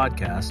on our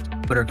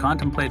podcast, but are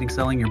contemplating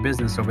selling your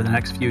business over the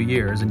next few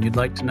years and you'd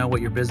like to know what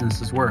your business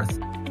is worth,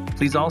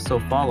 please also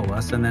follow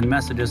us and then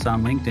message us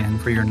on LinkedIn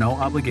for your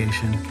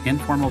no-obligation,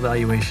 informal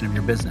valuation of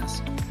your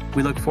business.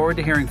 We look forward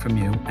to hearing from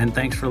you, and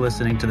thanks for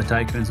listening to the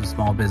Tycoons of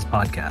Small Biz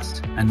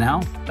podcast. And now,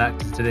 back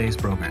to today's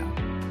program.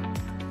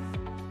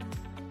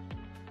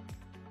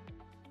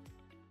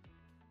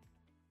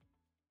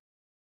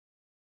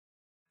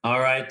 All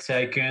right,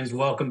 Tycoons,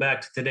 welcome back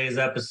to today's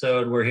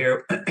episode. We're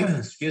here,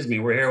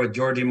 we're here with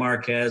Georgie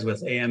Marquez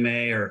with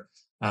AMA, or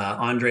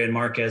Andre and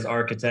Marquez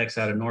Architects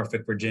out of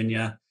Norfolk,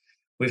 Virginia.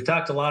 We've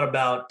talked a lot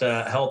about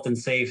health and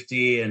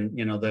safety and,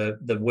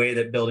 the way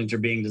that buildings are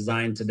being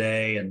designed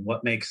today and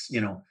what makes,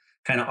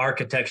 kind of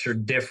architecture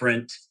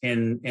different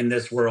in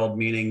this world,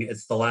 meaning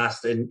it's the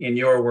last, in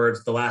your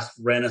words, the last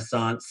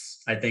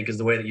Renaissance, I think is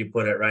the way that you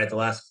put it, right? The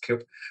last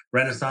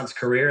Renaissance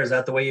career. Is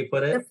that the way you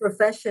put it? The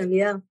profession,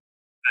 yeah.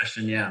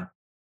 Yeah.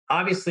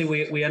 Obviously,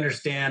 we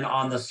understand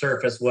on the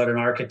surface what an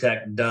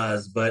architect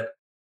does, but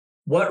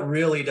what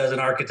really does an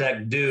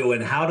architect do,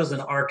 and how does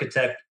an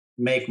architect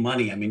make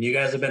money? I mean, you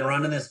guys have been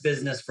running this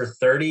business for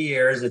 30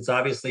 years. It's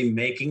obviously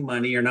making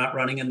money. You're not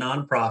running a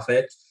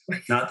nonprofit.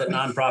 Not that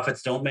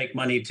nonprofits don't make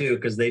money too,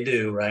 because they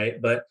do,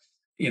 right? But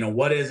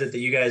what is it that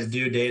you guys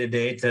do day to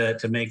day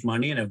to make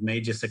money and have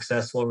made you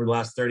successful over the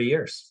last 30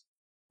 years?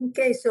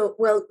 Okay, so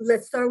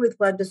let's start with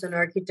what does an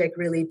architect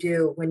really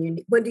do?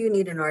 When do you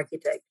need an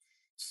architect?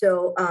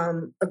 So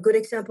a good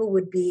example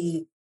would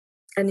be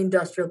an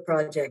industrial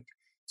project.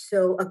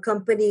 So a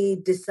company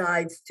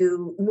decides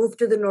to move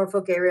to the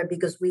Norfolk area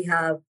because we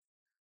have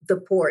the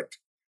port,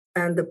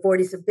 and the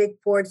port is a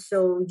big port.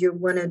 So you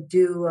want to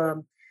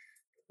do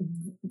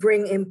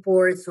bring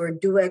imports or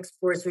do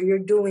exports, or you're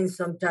doing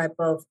some type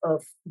of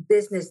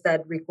business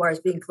that requires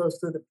being close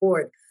to the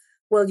port.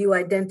 Well, you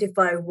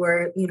identify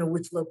where,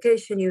 which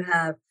location you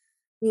have.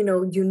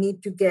 You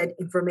need to get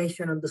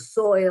information on the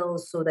soil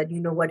so that you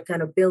know what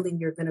kind of building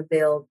you're going to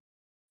build.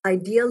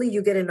 Ideally,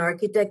 you get an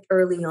architect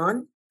early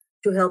on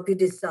to help you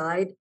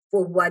decide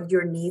for what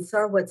your needs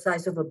are, what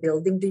size of a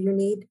building do you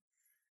need.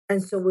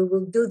 And so we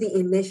will do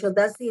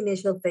that's the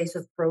initial phase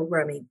of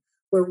programming,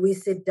 where we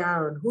sit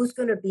down. Who's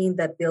going to be in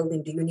that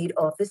building? Do you need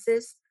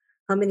offices?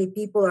 How many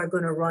people are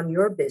going to run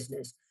your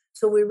business?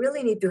 So we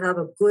really need to have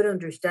a good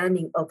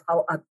understanding of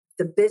how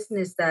the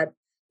business that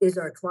is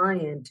our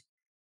client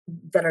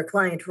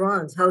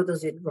runs, how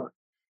does it run?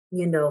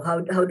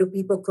 How do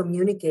people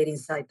communicate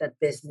inside that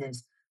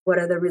business? What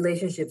are the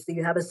relationships? Do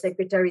you have a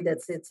secretary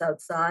that sits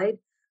outside?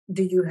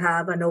 Do you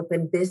have an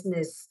open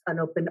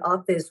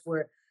office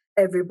where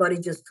everybody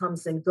just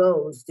comes and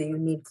goes? Do you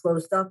need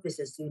closed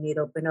offices? Do you need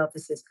open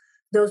offices?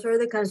 Those are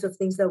the kinds of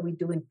things that we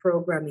do in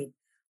programming.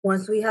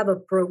 Once we have a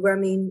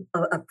program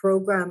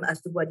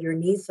as to what your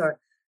needs are,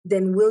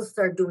 then we'll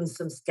start doing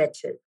some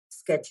sketching.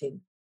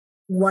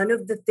 One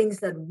of the things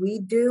that we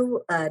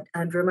do at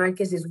Andre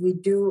Marquez is we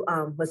do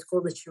what's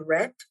called a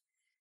charrette.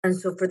 And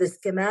so for the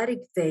schematic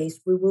phase,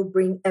 we will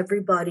bring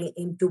everybody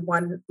into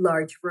one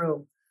large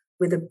room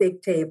with a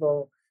big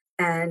table.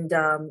 And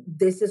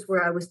this is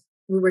where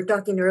we were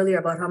talking earlier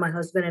about how my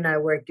husband and I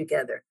work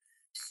together.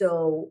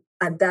 So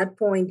at that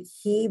point,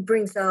 he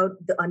brings out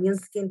the onion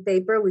skin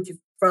paper, which you're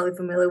probably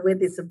familiar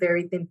with. It's a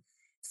very thin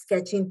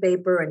sketching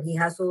paper, and he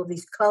has all of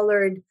these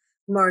colored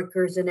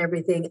markers and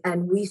everything.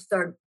 And we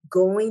start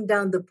going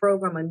down the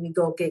program and we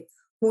go, okay,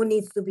 who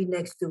needs to be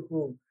next to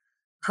who?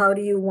 How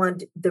do you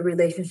want the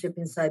relationship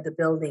inside the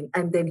building?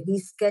 And then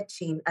he's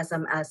sketching as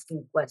I'm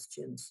asking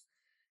questions.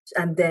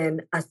 And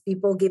then as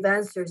people give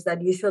answers,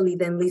 that usually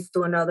then leads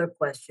to another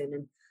question.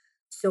 And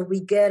so we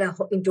get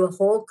into a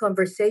whole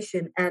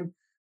conversation. And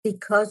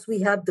because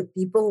we have the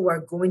people who are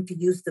going to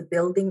use the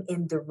building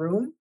in the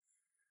room,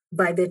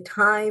 by the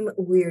time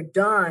we're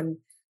done,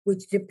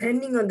 which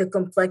depending on the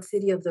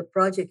complexity of the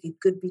project, it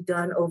could be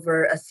done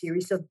over a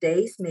series of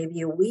days,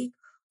 maybe a week,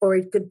 or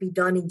it could be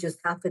done in just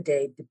half a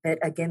day,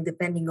 again,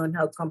 depending on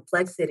how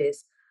complex it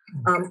is.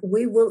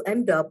 We will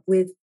end up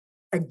with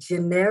a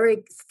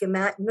generic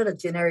schematic, not a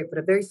generic, but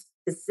a very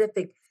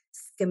specific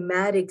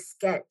schematic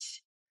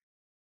sketch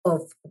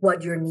of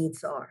what your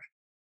needs are.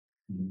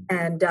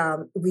 And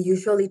we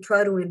usually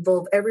try to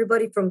involve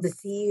everybody from the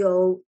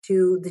CEO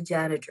to the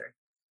janitor.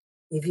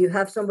 If you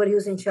have somebody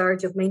who's in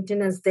charge of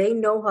maintenance, they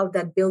know how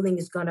that building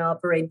is going to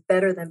operate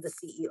better than the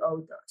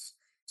CEO does.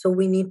 So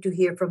we need to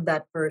hear from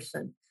that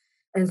person.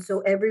 And so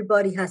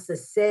everybody has a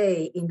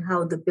say in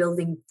how the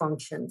building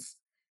functions.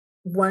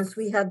 Once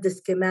we have the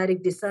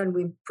schematic design,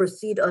 we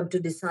proceed on to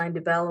design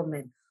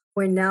development,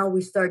 where now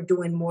we start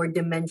doing more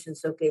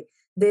dimensions. Okay,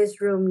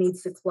 this room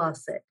needs a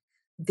closet.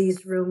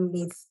 This room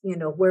needs,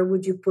 where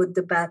would you put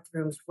the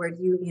bathrooms? Where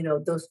do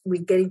you, those, we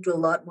get into a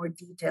lot more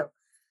detail.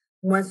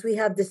 Once we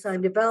have design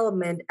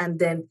development, and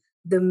then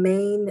the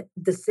main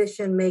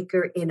decision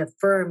maker in a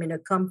firm, in a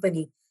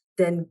company,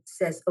 then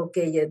says,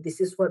 okay, yeah,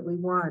 this is what we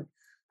want.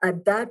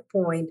 At that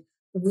point,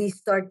 we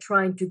start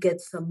trying to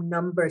get some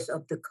numbers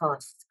of the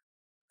cost.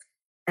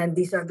 And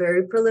these are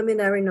very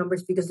preliminary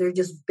numbers because they're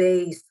just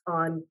based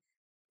on,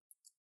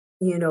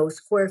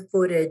 square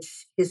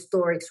footage,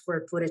 historic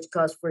square footage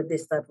cost for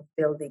this type of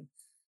building.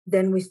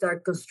 Then we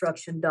start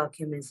construction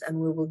documents, and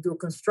we will do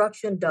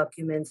construction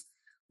documents,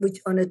 which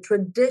on a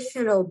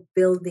traditional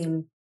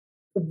building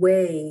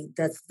way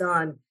that's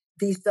done,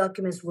 these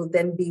documents will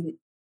then be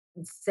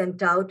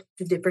sent out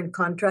to different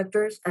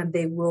contractors, and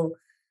they will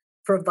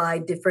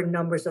provide different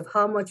numbers of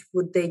how much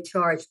would they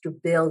charge to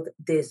build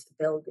this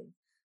building.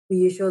 We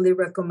usually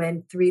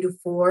recommend 3 to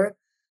 4,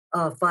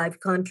 5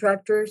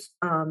 contractors.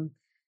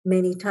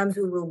 Many times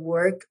we will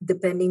work,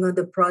 depending on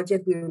the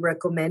project, we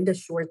recommend a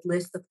short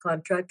list of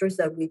contractors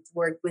that we've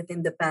worked with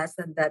in the past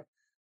and that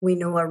we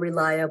know are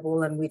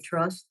reliable and we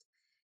trust.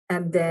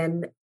 And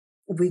then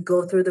we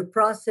go through the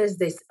process.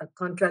 A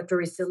contractor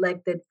is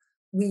selected.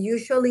 We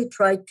usually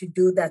try to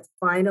do that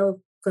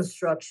final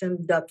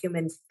construction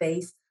document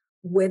phase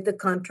with the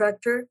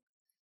contractor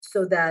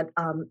so that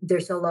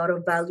there's a lot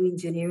of value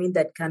engineering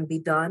that can be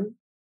done.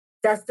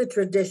 That's the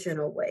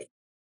traditional way.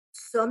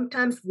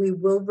 Sometimes we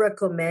will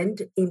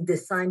recommend in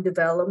design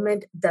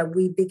development that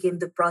we begin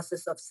the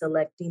process of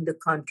selecting the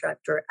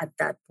contractor at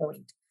that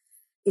point.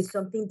 It's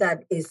something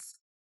that is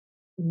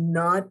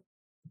not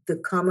the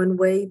common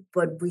way,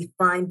 but we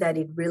find that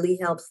it really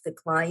helps the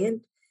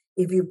client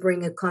if you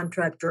bring a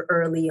contractor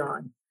early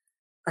on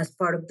as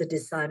part of the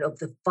design of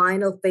the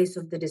final phase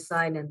of the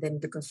design and then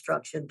the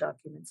construction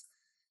documents.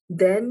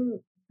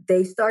 Then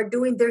they start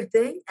doing their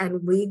thing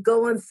and we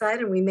go on site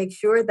and we make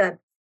sure that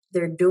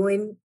they're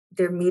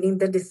meeting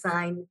the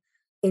design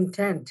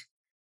intent.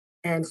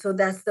 And so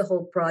that's the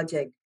whole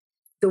project.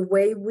 The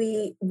way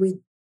we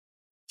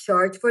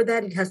charge for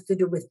that, it has to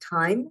do with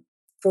time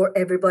for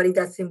everybody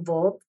that's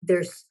involved.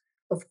 There's,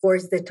 of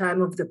course, the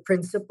time of the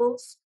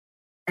principals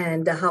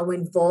and how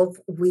involved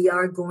we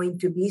are going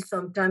to be.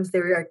 Sometimes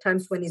there are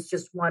times when it's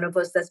just one of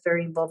us that's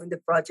very involved in the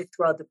project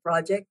throughout the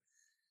project.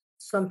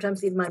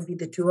 Sometimes it might be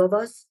the two of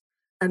us.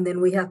 And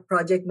then we have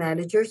project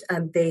managers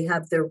and they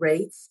have their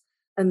rates.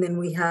 And then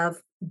we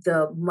have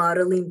the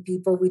modeling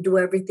people. We do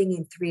everything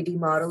in 3D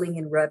modeling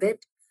in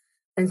Revit.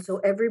 And so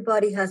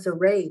everybody has a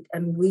rate.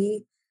 And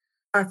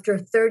after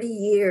 30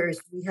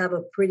 years, we have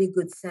a pretty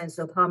good sense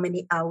of how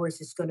many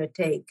hours it's going to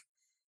take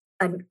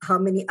and how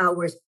many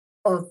hours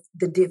of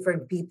the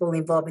different people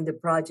involved in the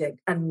project.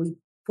 And we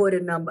put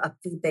a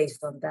fee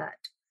based on that.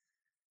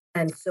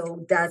 And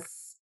so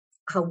that's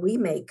how we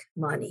make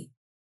money.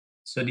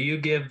 So do you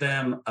give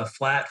them a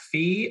flat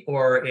fee,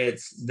 or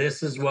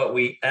this is what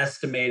we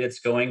estimate it's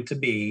going to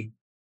be,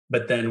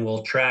 but then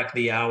we'll track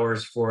the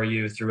hours for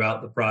you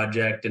throughout the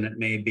project and it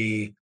may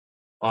be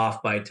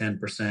off by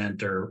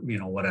 10% or,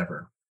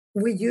 whatever?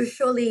 We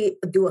usually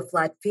do a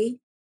flat fee.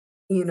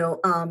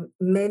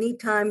 Many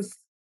times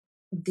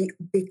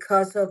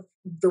because of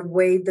the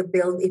way the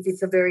build, if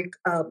it's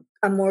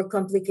a more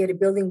complicated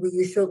building,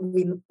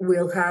 we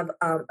will have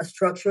a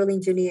structural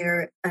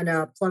engineer and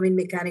a plumbing,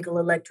 mechanical,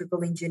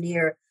 electrical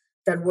engineer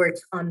that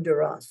works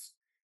under us.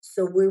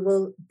 So we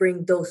will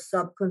bring those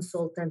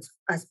sub-consultants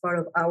as part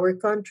of our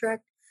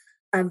contract,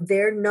 and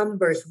their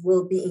numbers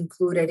will be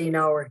included in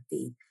our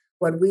fee.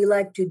 What we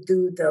like to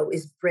do, though,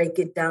 is break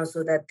it down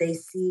so that they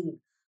see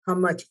how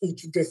much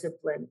each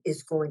discipline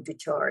is going to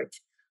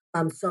charge.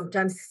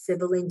 Sometimes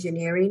civil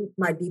engineering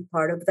might be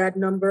part of that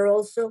number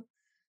also.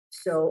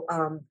 So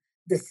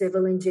the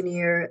civil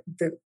engineer,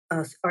 the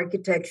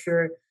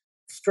architecture,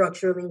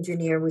 structural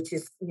engineer, which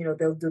is,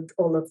 they'll do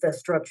all of the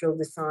structural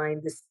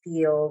design, the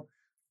steel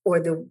or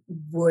the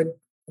wood,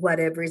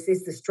 whatever it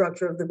is, the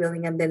structure of the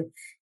building. And then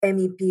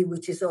MEP,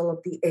 which is all of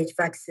the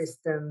HVAC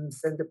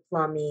systems and the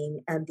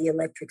plumbing and the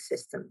electric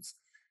systems.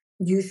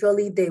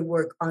 Usually they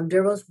work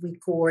under us. We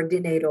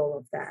coordinate all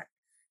of that.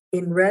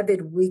 In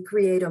Revit, we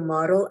create a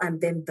model, and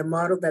then the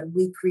model that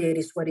we create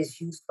is what is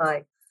used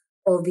by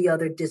all the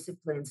other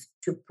disciplines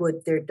to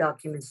put their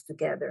documents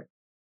together.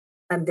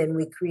 And then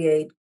we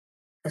create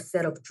a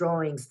set of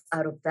drawings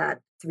out of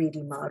that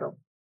 3D model.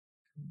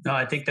 No,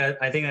 I think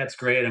that's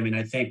great. I mean,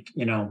 I think,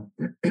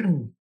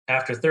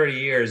 after 30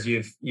 years,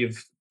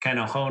 you've kind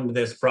of honed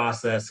this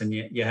process, and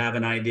you have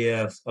an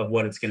idea of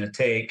what it's going to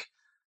take.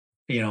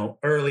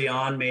 Early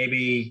on,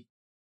 maybe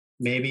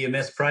you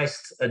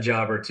mispriced a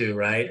job or two,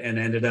 right? And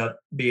ended up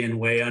being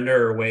way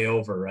under or way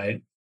over,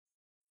 right?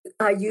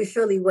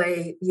 Usually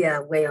way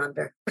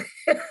under.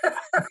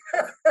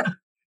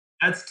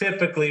 That's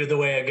typically the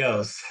way it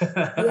goes.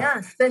 Yeah,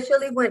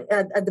 especially when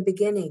at the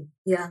beginning.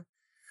 Yeah.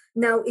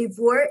 Now, if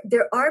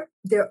there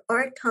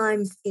are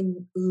times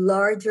in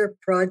larger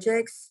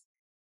projects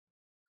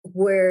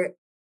where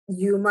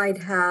you might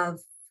have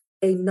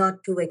a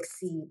not to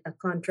exceed, a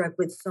contract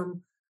with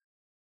some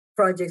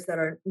projects that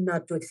are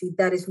not to exceed.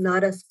 That is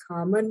not as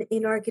common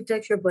in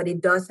architecture, but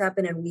it does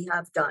happen, and we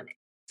have done it.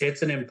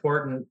 It's an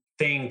important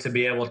thing to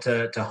be able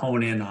to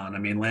hone in on. I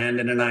mean,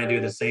 Landon and I do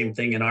the same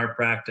thing in our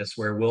practice,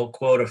 where we'll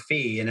quote a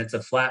fee, and it's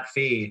a flat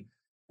fee.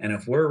 And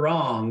if we're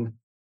wrong,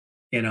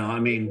 We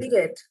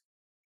did.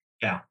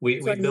 Yeah, we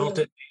built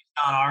it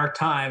based on our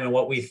time and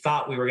what we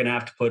thought we were going to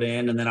have to put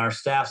in, and then our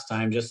staff's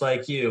time, just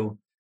like you.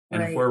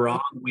 And if we're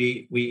wrong,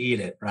 we eat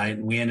it, right?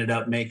 And we ended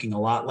up making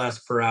a lot less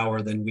per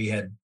hour than we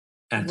had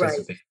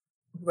anticipated.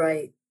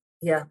 Right.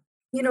 Yeah.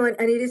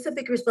 And it is a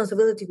big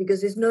responsibility,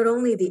 because it's not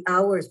only the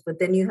hours, but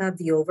then you have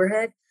the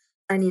overhead.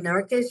 And in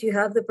our case, you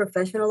have the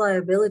professional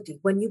liability.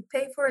 When you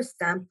pay for a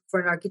stamp,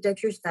 for an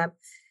architecture stamp,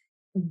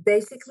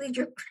 basically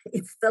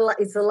it's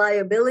a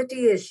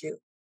liability issue.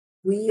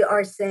 We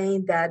are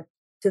saying that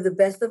to the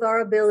best of our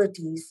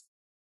abilities,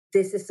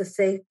 this is a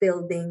safe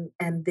building,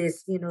 and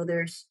this,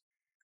 there's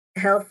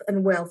health,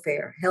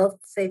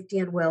 safety,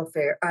 and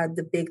welfare are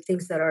the big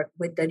things that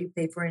you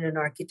pay for in an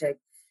architect.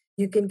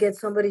 You can get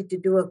somebody to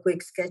do a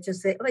quick sketch and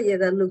say, oh yeah,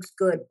 that looks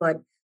good,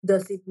 but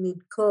does it meet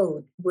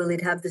code? Will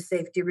it have the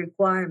safety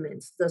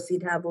requirements? Does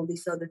it have all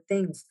these other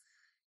things?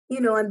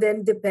 And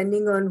then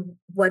depending on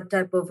what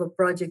type of a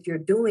project you're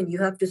doing, you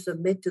have to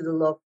submit to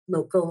the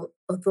local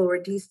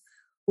authorities,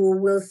 who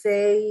will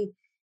say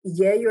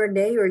yay or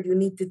nay, or you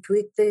need to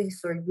tweak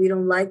this, or we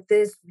don't like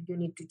this, you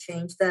need to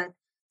change that,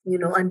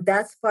 and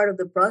that's part of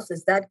the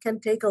process. That can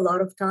take a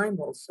lot of time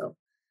also.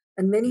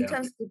 And many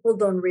times people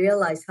don't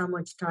realize how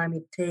much time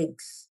it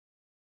takes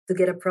to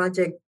get a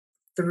project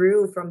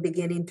through from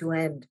beginning to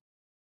end.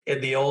 In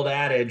the old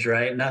adage,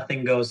 right?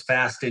 Nothing goes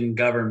fast in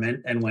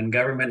government. And when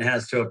government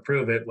has to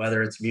approve it,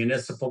 whether it's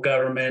municipal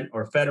government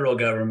or federal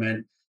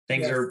government,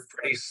 things are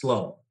pretty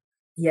slow.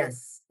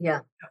 Yes.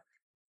 Yeah.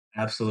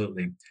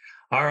 Absolutely.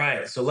 All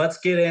right. So let's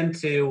get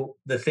into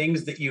the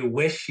things that you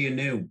wish you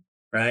knew,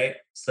 right?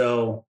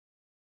 So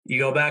you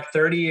go back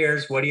 30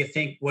 years. What do you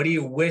think? What do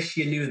you wish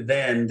you knew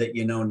then that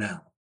you know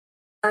now?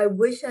 I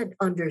wish I'd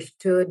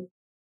understood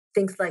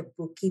things like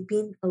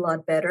bookkeeping a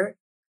lot better.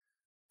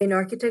 In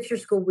architecture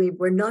school, we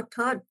were not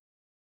taught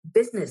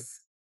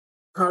business,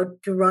 how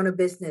to run a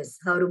business,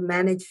 how to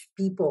manage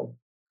people.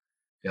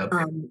 Yep.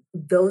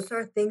 Those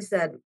are things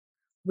that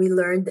we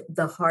learned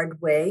the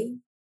hard way,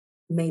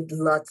 made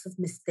lots of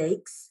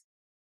mistakes.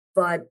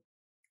 But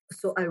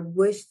so I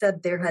wish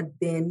that there had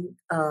been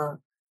a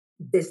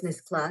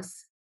business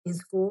class in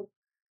school,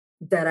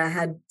 that I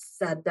had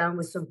sat down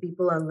with some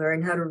people and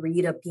learned how to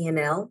read a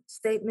P&L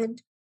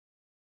statement.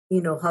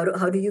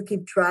 How do you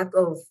keep track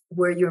of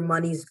where your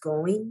money is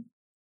going?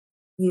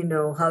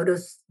 How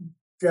does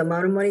the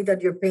amount of money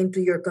that you're paying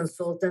to your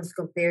consultants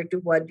compare to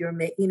what you're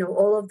making?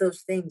 All of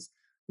those things.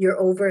 Your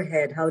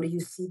overhead, how do you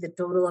see the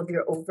total of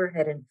your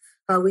overhead, and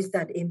how is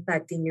that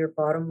impacting your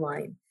bottom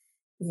line?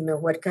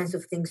 What kinds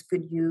of things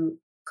could you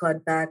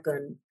cut back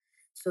on?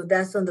 So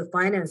that's on the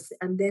finance.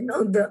 And then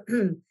on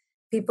the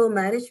people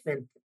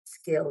management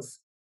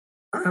skills,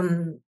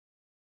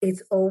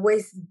 it's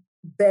always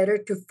better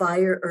to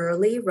fire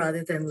early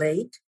rather than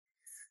late.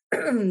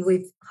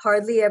 We've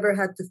hardly ever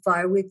had to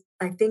fire.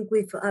 I think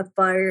we've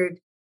fired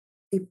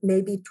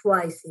maybe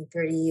twice in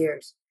 30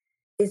 years.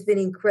 It's been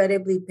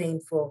incredibly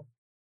painful.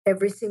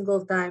 Every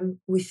single time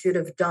we should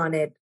have done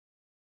it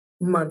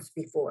months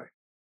before.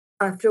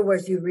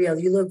 Afterwards, you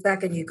look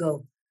back and you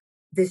go,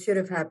 this should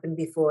have happened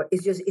before.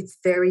 It's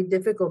very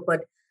difficult.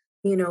 But,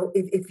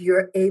 if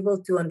you're able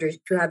to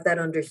have that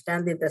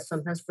understanding that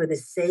sometimes for the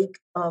sake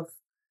of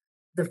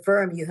the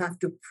firm, you have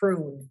to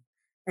prune,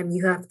 and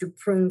you have to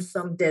prune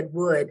some dead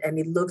wood, and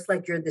it looks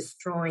like you're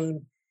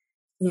destroying,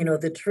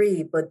 the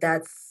tree, but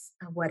that's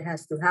what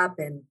has to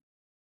happen.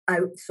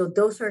 So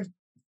those are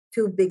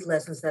two big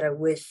lessons that I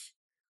wish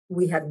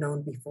we had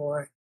known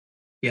before.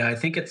 Yeah, I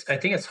think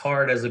it's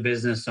hard as a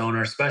business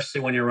owner,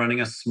 especially when you're running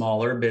a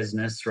smaller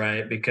business,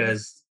 right?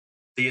 Because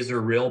these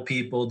are real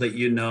people that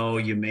you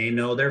may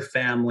know their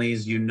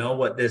families,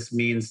 what this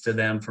means to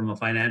them from a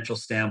financial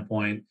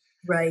standpoint.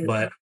 Right.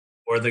 but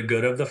for the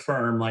good of the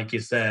firm, like you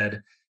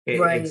said,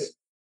 Right. it's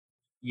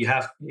you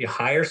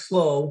hire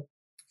slow,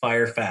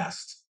 fire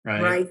fast,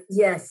 right? Right.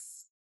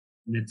 Yes.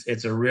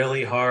 It's a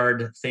really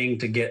hard thing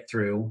to get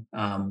through.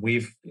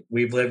 We've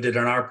lived it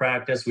in our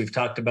practice. We've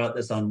talked about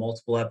this on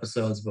multiple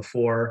episodes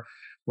before.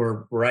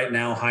 We're right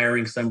now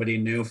hiring somebody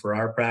new for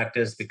our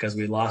practice because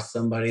we lost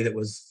somebody that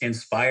was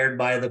inspired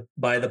by the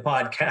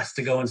podcast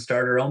to go and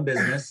start her own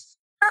business,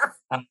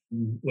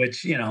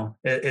 which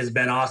has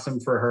been awesome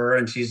for her.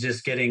 And she's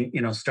just getting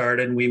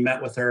started. And we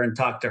met with her and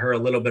talked to her a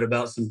little bit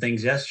about some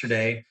things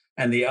yesterday.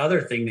 And the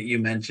other thing that you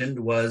mentioned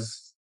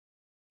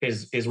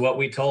is what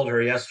we told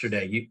her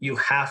yesterday. You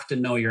have to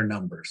know your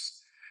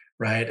numbers,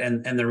 right?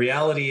 And the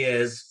reality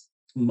is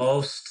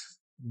most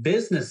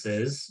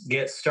businesses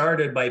get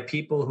started by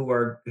people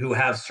who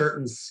have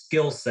certain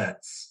skill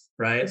sets,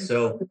 right?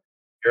 So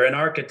you're an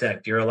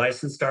architect, you're a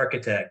licensed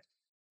architect,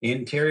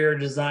 interior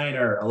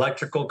designer,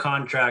 electrical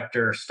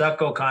contractor,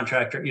 stucco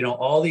contractor,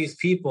 all these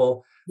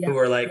people who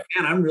are like,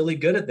 man, I'm really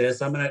good at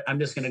this. I'm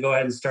just gonna go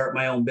ahead and start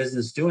my own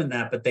business doing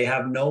that, but they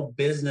have no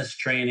business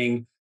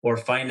training or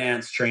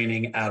finance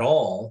training at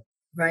all.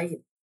 Right.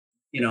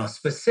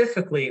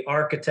 Specifically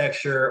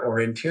architecture or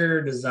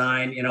interior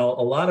design,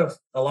 a lot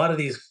of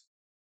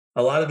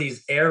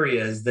these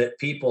areas that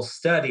people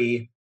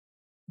study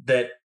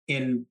that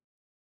in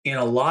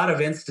a lot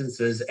of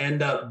instances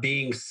end up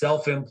being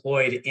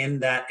self-employed in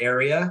that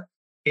area.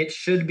 It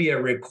should be a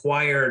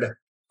required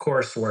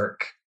coursework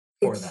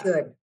for that. It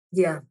should.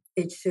 Yeah,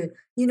 it should.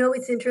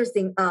 It's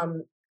interesting.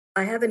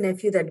 I have a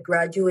nephew that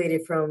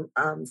graduated from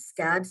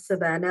SCAD,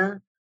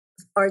 Savannah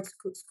Art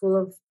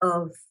School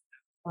of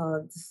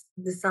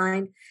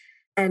Design.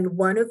 And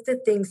one of the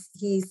things,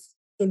 he's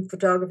in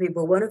photography,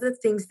 but one of the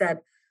things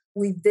that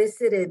we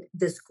visited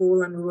the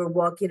school and we were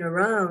walking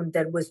around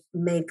that was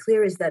made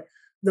clear is that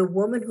the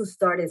woman who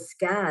started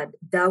SCAD,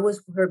 that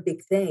was her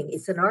big thing.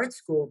 It's an art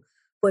school,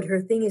 but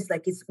her thing is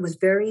like, it was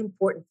very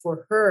important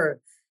for her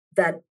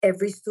that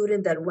every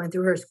student that went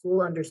through her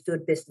school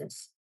understood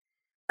business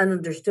and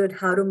understood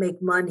how to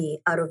make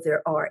money out of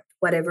their art,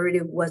 whatever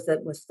it was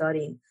that was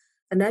studying.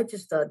 And I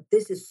just thought,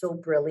 this is so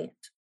brilliant.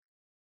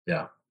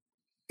 Yeah.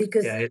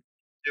 Because it's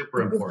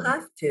super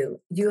important.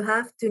 You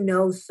have to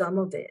know some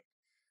of it.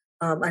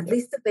 At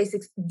least the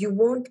basics. You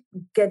won't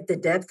get the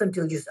depth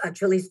until you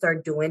actually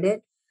start doing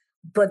it.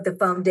 But the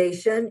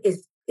foundation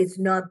it's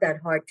not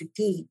that hard to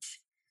teach.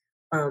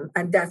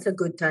 And that's a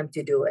good time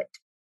to do it.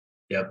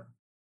 Yep.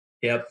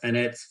 And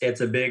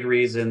it's a big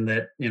reason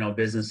that,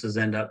 businesses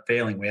end up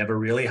failing. We have a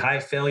really high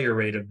failure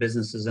rate of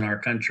businesses in our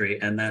country.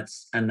 And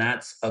that's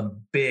a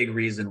big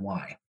reason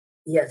why.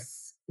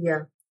 Yes.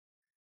 Yeah.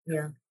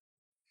 Yeah.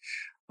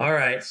 All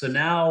right. So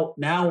now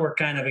we're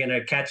kind of going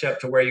to catch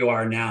up to where you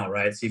are now,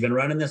 right? So you've been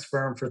running this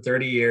firm for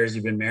 30 years.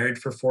 You've been married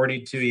for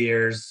 42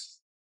 years.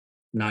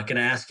 I'm not going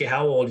to ask you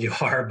how old you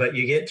are, but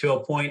you get to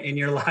a point in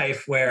your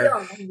life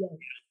where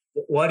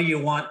what do you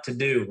want to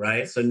do,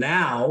 right? So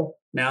now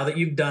that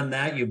you've done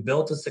that, you've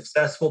built a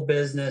successful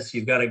business,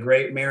 you've got a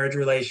great marriage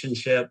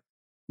relationship.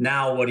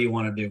 Now, what do you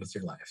want to do with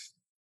your life?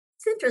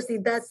 It's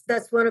interesting.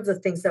 That's one of the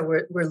things that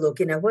we're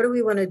looking at. What do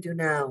we want to do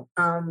now?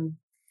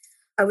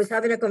 I was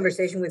having a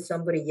conversation with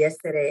somebody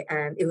yesterday,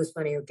 and it was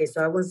funny. Okay,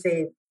 so I won't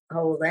say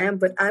how old I am,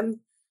 but I'm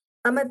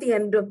at the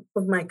end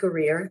of my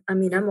career. I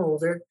mean, I'm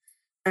older,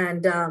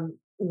 and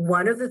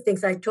one of the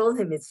things I told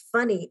him, it's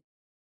funny,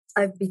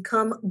 I've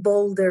become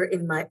bolder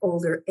in my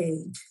older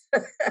age,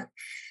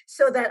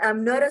 so that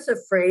I'm not as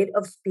afraid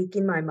of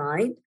speaking my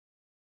mind.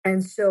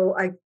 And so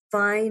I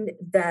find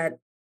that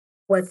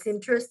what's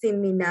interesting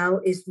me now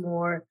is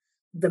more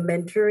the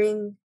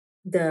mentoring,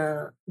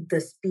 the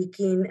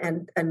speaking,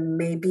 and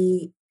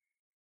maybe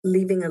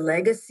leaving a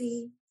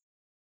legacy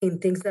in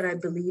things that I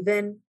believe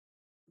in.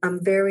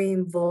 I'm very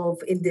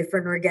involved in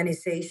different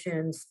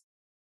organizations.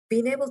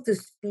 Being able to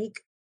speak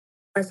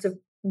as a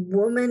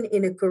woman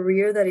in a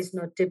career that is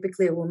not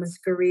typically a woman's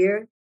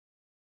career,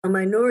 a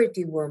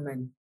minority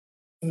woman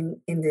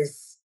in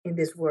this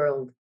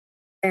world,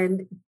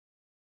 and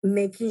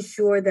making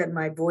sure that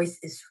my voice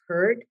is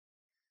heard.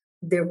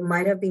 There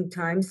might have been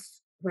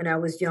times when I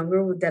was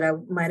younger that I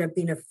might have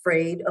been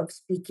afraid of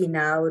speaking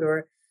out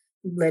or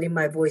letting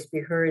my voice be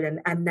heard.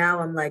 And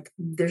now I'm like,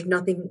 there's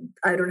nothing,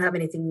 I don't have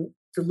anything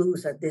to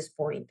lose at this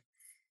point.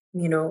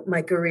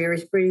 My career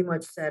is pretty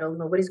much settled.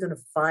 Nobody's going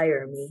to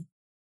fire me.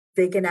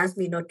 They can ask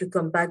me not to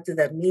come back to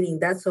that meeting.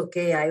 That's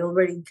okay. I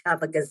already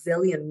have a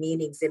gazillion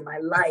meetings in my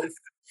life.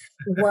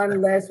 One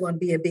less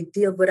won't be a big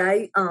deal. But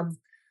I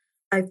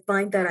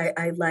find that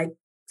I like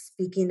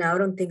speaking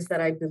out on things that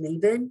I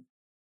believe in.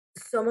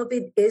 Some of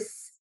it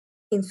is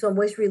in some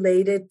ways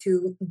related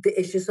to the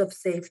issues of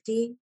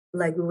safety,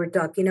 like we were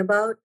talking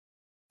about.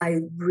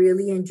 I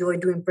really enjoy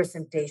doing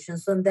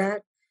presentations on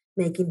that,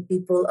 making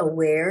people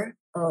aware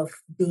of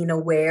being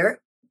aware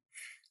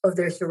of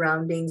their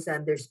surroundings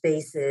and their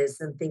spaces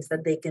and things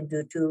that they can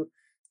do to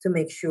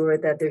make sure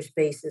that their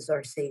spaces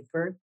are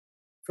safer.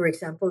 For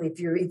example, if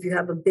you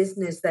have a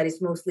business that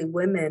is mostly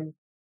women,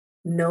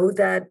 know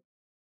that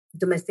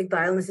domestic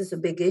violence is a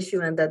big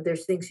issue and that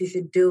there's things you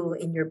should do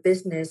in your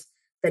business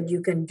that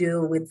you can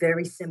do with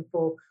very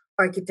simple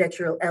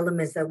architectural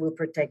elements that will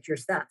protect your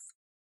staff.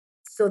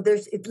 So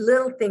there's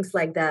little things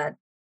like that.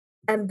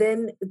 And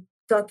then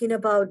talking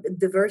about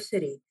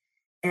diversity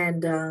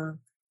and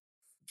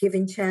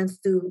giving chance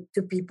to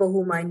people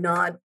who might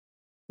not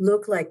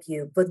look like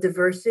you. But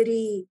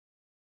diversity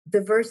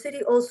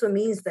also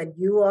means that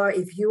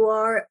if you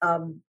are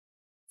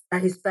a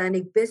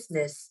Hispanic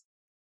business,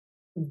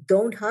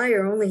 don't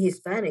hire only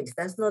Hispanics.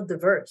 That's not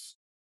diverse.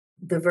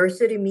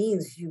 Diversity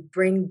means you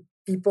bring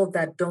people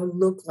that don't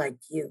look like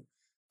you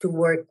to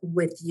work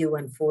with you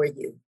and for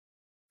you,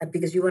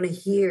 because you want to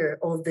hear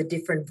all the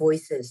different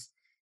voices.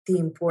 The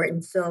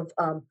importance of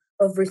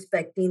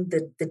respecting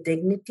the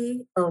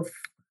dignity of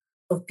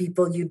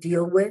people you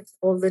deal with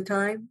all the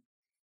time.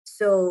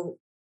 So,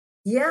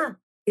 yeah,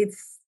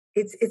 it's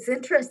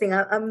interesting.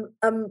 I'm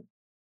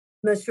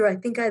not sure. I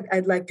think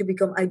I'd like to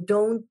become. I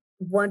don't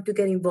want to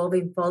get involved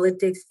in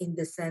politics in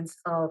the sense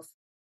of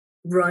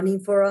running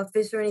for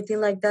office or anything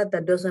like that.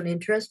 That doesn't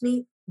interest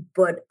me.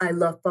 But I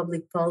love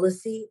public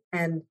policy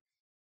and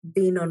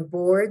being on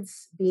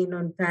boards, being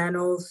on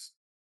panels.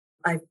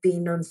 I've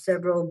been on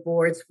several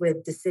boards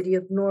with the city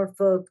of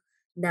Norfolk.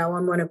 Now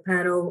I'm on a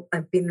panel.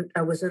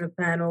 I was on a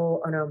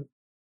panel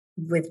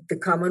with the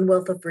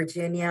Commonwealth of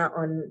Virginia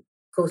on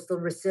coastal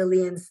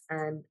resilience,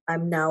 and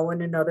I'm now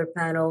on another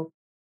panel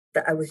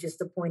that I was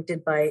just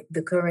appointed by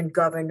the current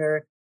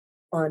governor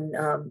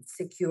on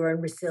secure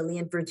and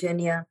resilient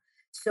Virginia.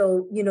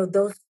 So,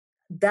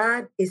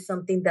 that is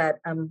something that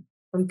I'm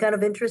kind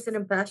of interested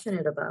and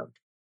passionate about.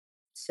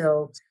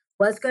 So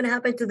what's going to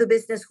happen to the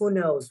business? Who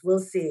knows? We'll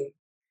see.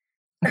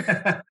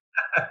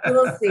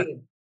 We'll see.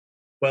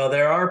 Well,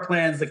 there are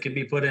plans that can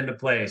be put into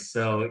place.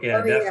 So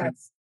yeah, definitely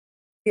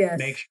yes.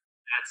 Make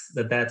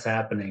sure that's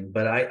happening.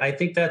 But I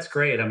think that's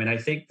great. I mean, I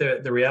think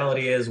the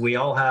reality is we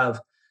all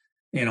have,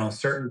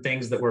 certain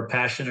things that we're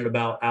passionate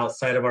about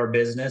outside of our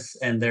business.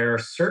 And there are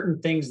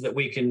certain things that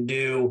we can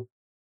do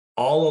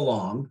all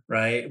along,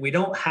 right? We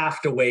don't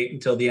have to wait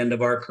until the end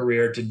of our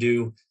career to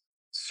do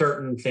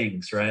certain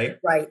things, right?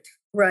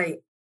 Right.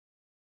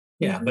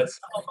 Yeah, but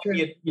some of them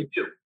you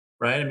do,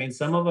 right? I mean,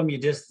 some of them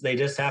they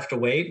just have to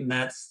wait, and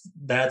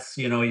that's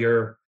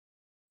your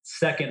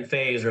second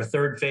phase or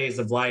third phase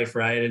of life,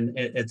 right? And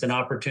it's an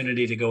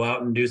opportunity to go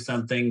out and do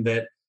something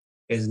that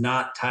is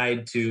not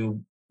tied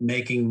to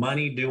making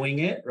money doing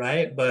it,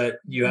 right? But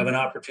you have an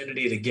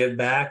opportunity to give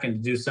back and to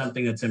do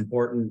something that's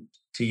important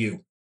to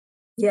you.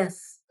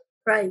 Yes,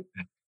 right,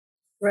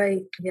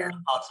 yeah.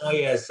 I'll tell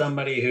you, as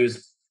somebody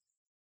who's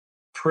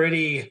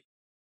pretty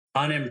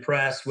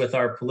unimpressed with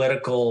our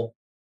political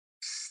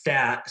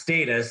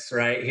status,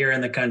 right, here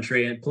in the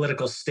country and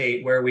political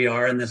state where we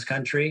are in this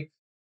country,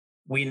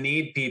 we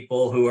need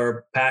people who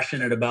are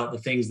passionate about the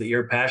things that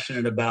you're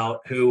passionate about,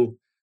 who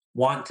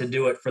want to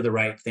do it for the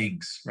right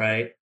things,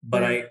 right?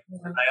 But I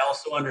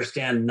also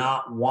understand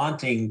not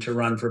wanting to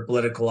run for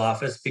political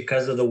office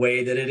because of the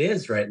way that it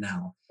is right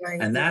now.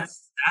 Right. And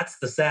that's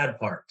the sad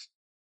part.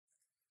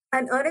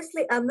 And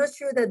honestly, I'm not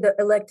sure that the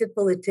elected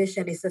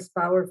politician is as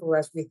powerful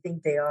as we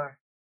think they are.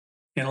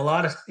 In a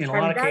lot of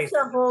cases,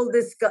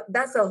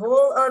 that's a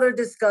whole other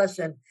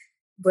discussion.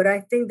 But I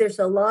think there's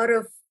a lot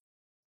of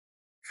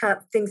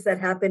things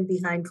that happen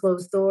behind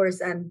closed doors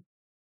and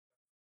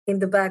in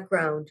the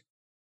background,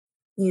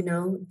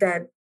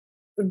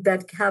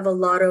 that have a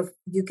lot of,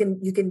 you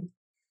can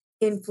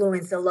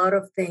influence a lot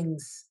of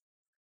things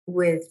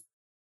with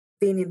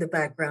being in the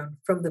background,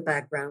 from the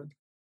background.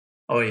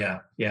 Oh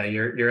yeah.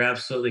 You're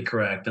absolutely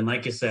correct. And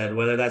like you said,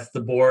 whether that's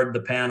the board,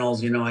 the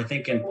panels, I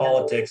think in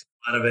politics,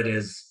 a lot of it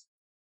is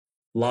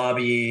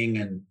lobbying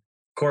and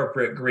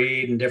corporate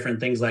greed and different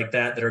things like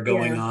that are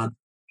going on,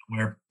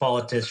 where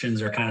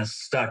politicians are kind of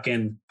stuck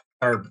in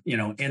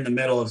the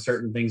middle of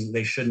certain things that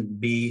they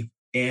shouldn't be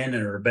in,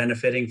 and are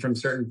benefiting from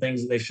certain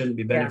things that they shouldn't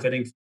be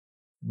benefiting from.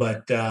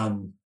 But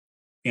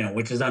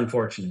which is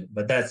unfortunate.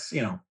 But that's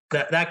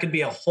that could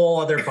be a whole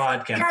other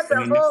podcast. That's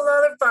a whole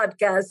other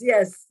podcast.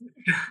 Yes.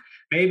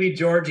 Maybe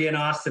Georgie and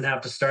Austin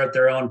have to start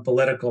their own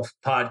political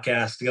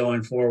podcast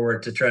going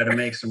forward to try to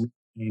make some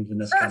change in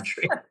this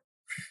country.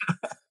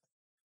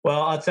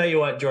 Well, I'll tell you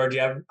what, Georgie,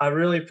 I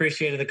really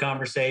appreciated the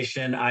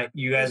conversation.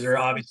 You guys are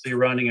obviously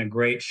running a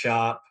great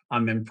shop.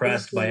 I'm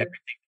impressed by everything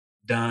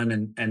you've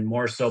done, and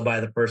more so by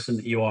the person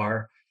that you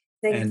are.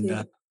 Thank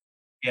you.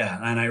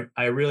 And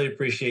I really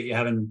appreciate you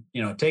having,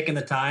 taking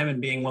the time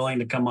and being willing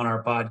to come on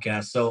our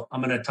podcast. So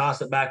I'm going to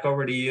toss it back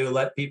over to you.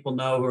 Let people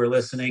know who are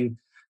listening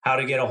how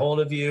to get a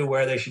hold of you,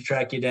 where they should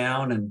track you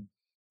down, and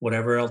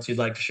whatever else you'd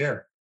like to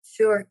share.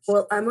 Sure.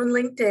 Well, I'm on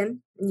LinkedIn.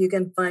 You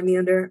can find me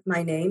under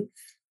my name.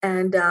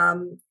 And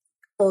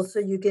also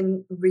you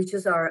can reach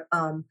us. Our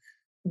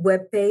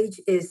webpage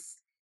is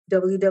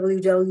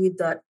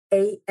www.amarchit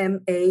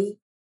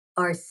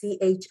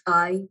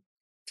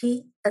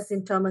as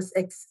in Thomas,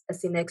 X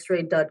as in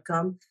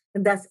X-ray.com.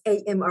 And that's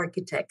AM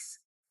Architects.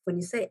 When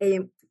you say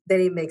AM,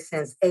 then it makes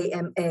sense.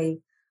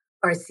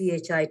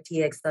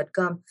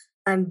 AMARCHITX.com.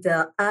 And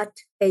the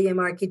 @ AM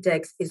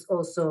Architects is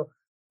also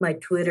my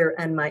Twitter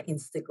and my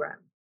Instagram.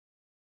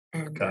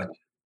 And Gotcha.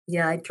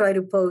 yeah, I try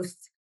to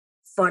post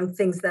fun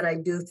things that I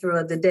do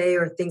throughout the day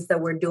or things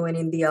that we're doing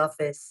in the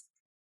office.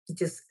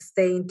 Just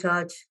stay in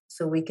touch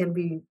so we can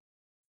be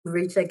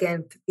reached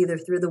again either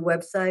through the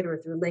website or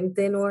through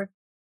LinkedIn, or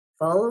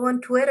follow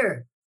on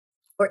Twitter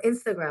or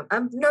Instagram.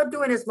 I'm not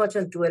doing as much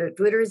on Twitter.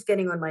 Twitter is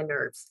getting on my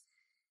nerves.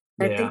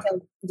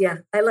 Yeah.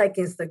 I like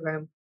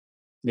Instagram.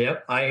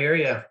 Yep, I hear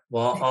you.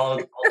 Well, I'll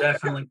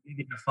definitely give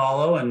you a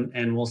follow,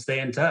 and we'll stay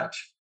in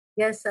touch.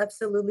 Yes,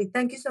 absolutely.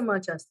 Thank you so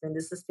much, Austin.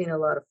 This has been a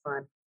lot of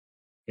fun.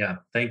 Yeah,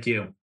 thank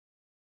you.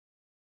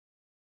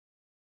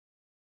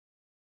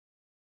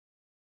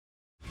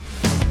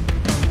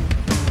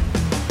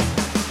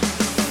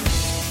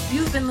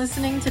 You've been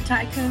listening to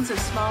Tycoons of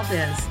Small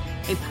Biz,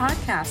 a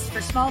podcast for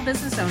small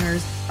business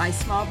owners by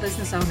small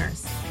business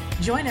owners.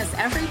 Join us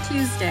every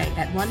Tuesday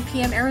at 1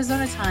 p.m.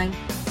 Arizona time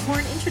for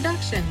an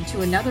introduction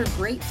to another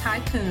great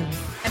tycoon.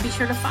 And be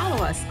sure to follow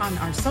us on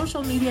our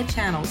social media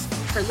channels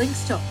for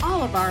links to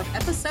all of our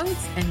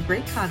episodes and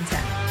great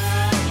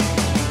content.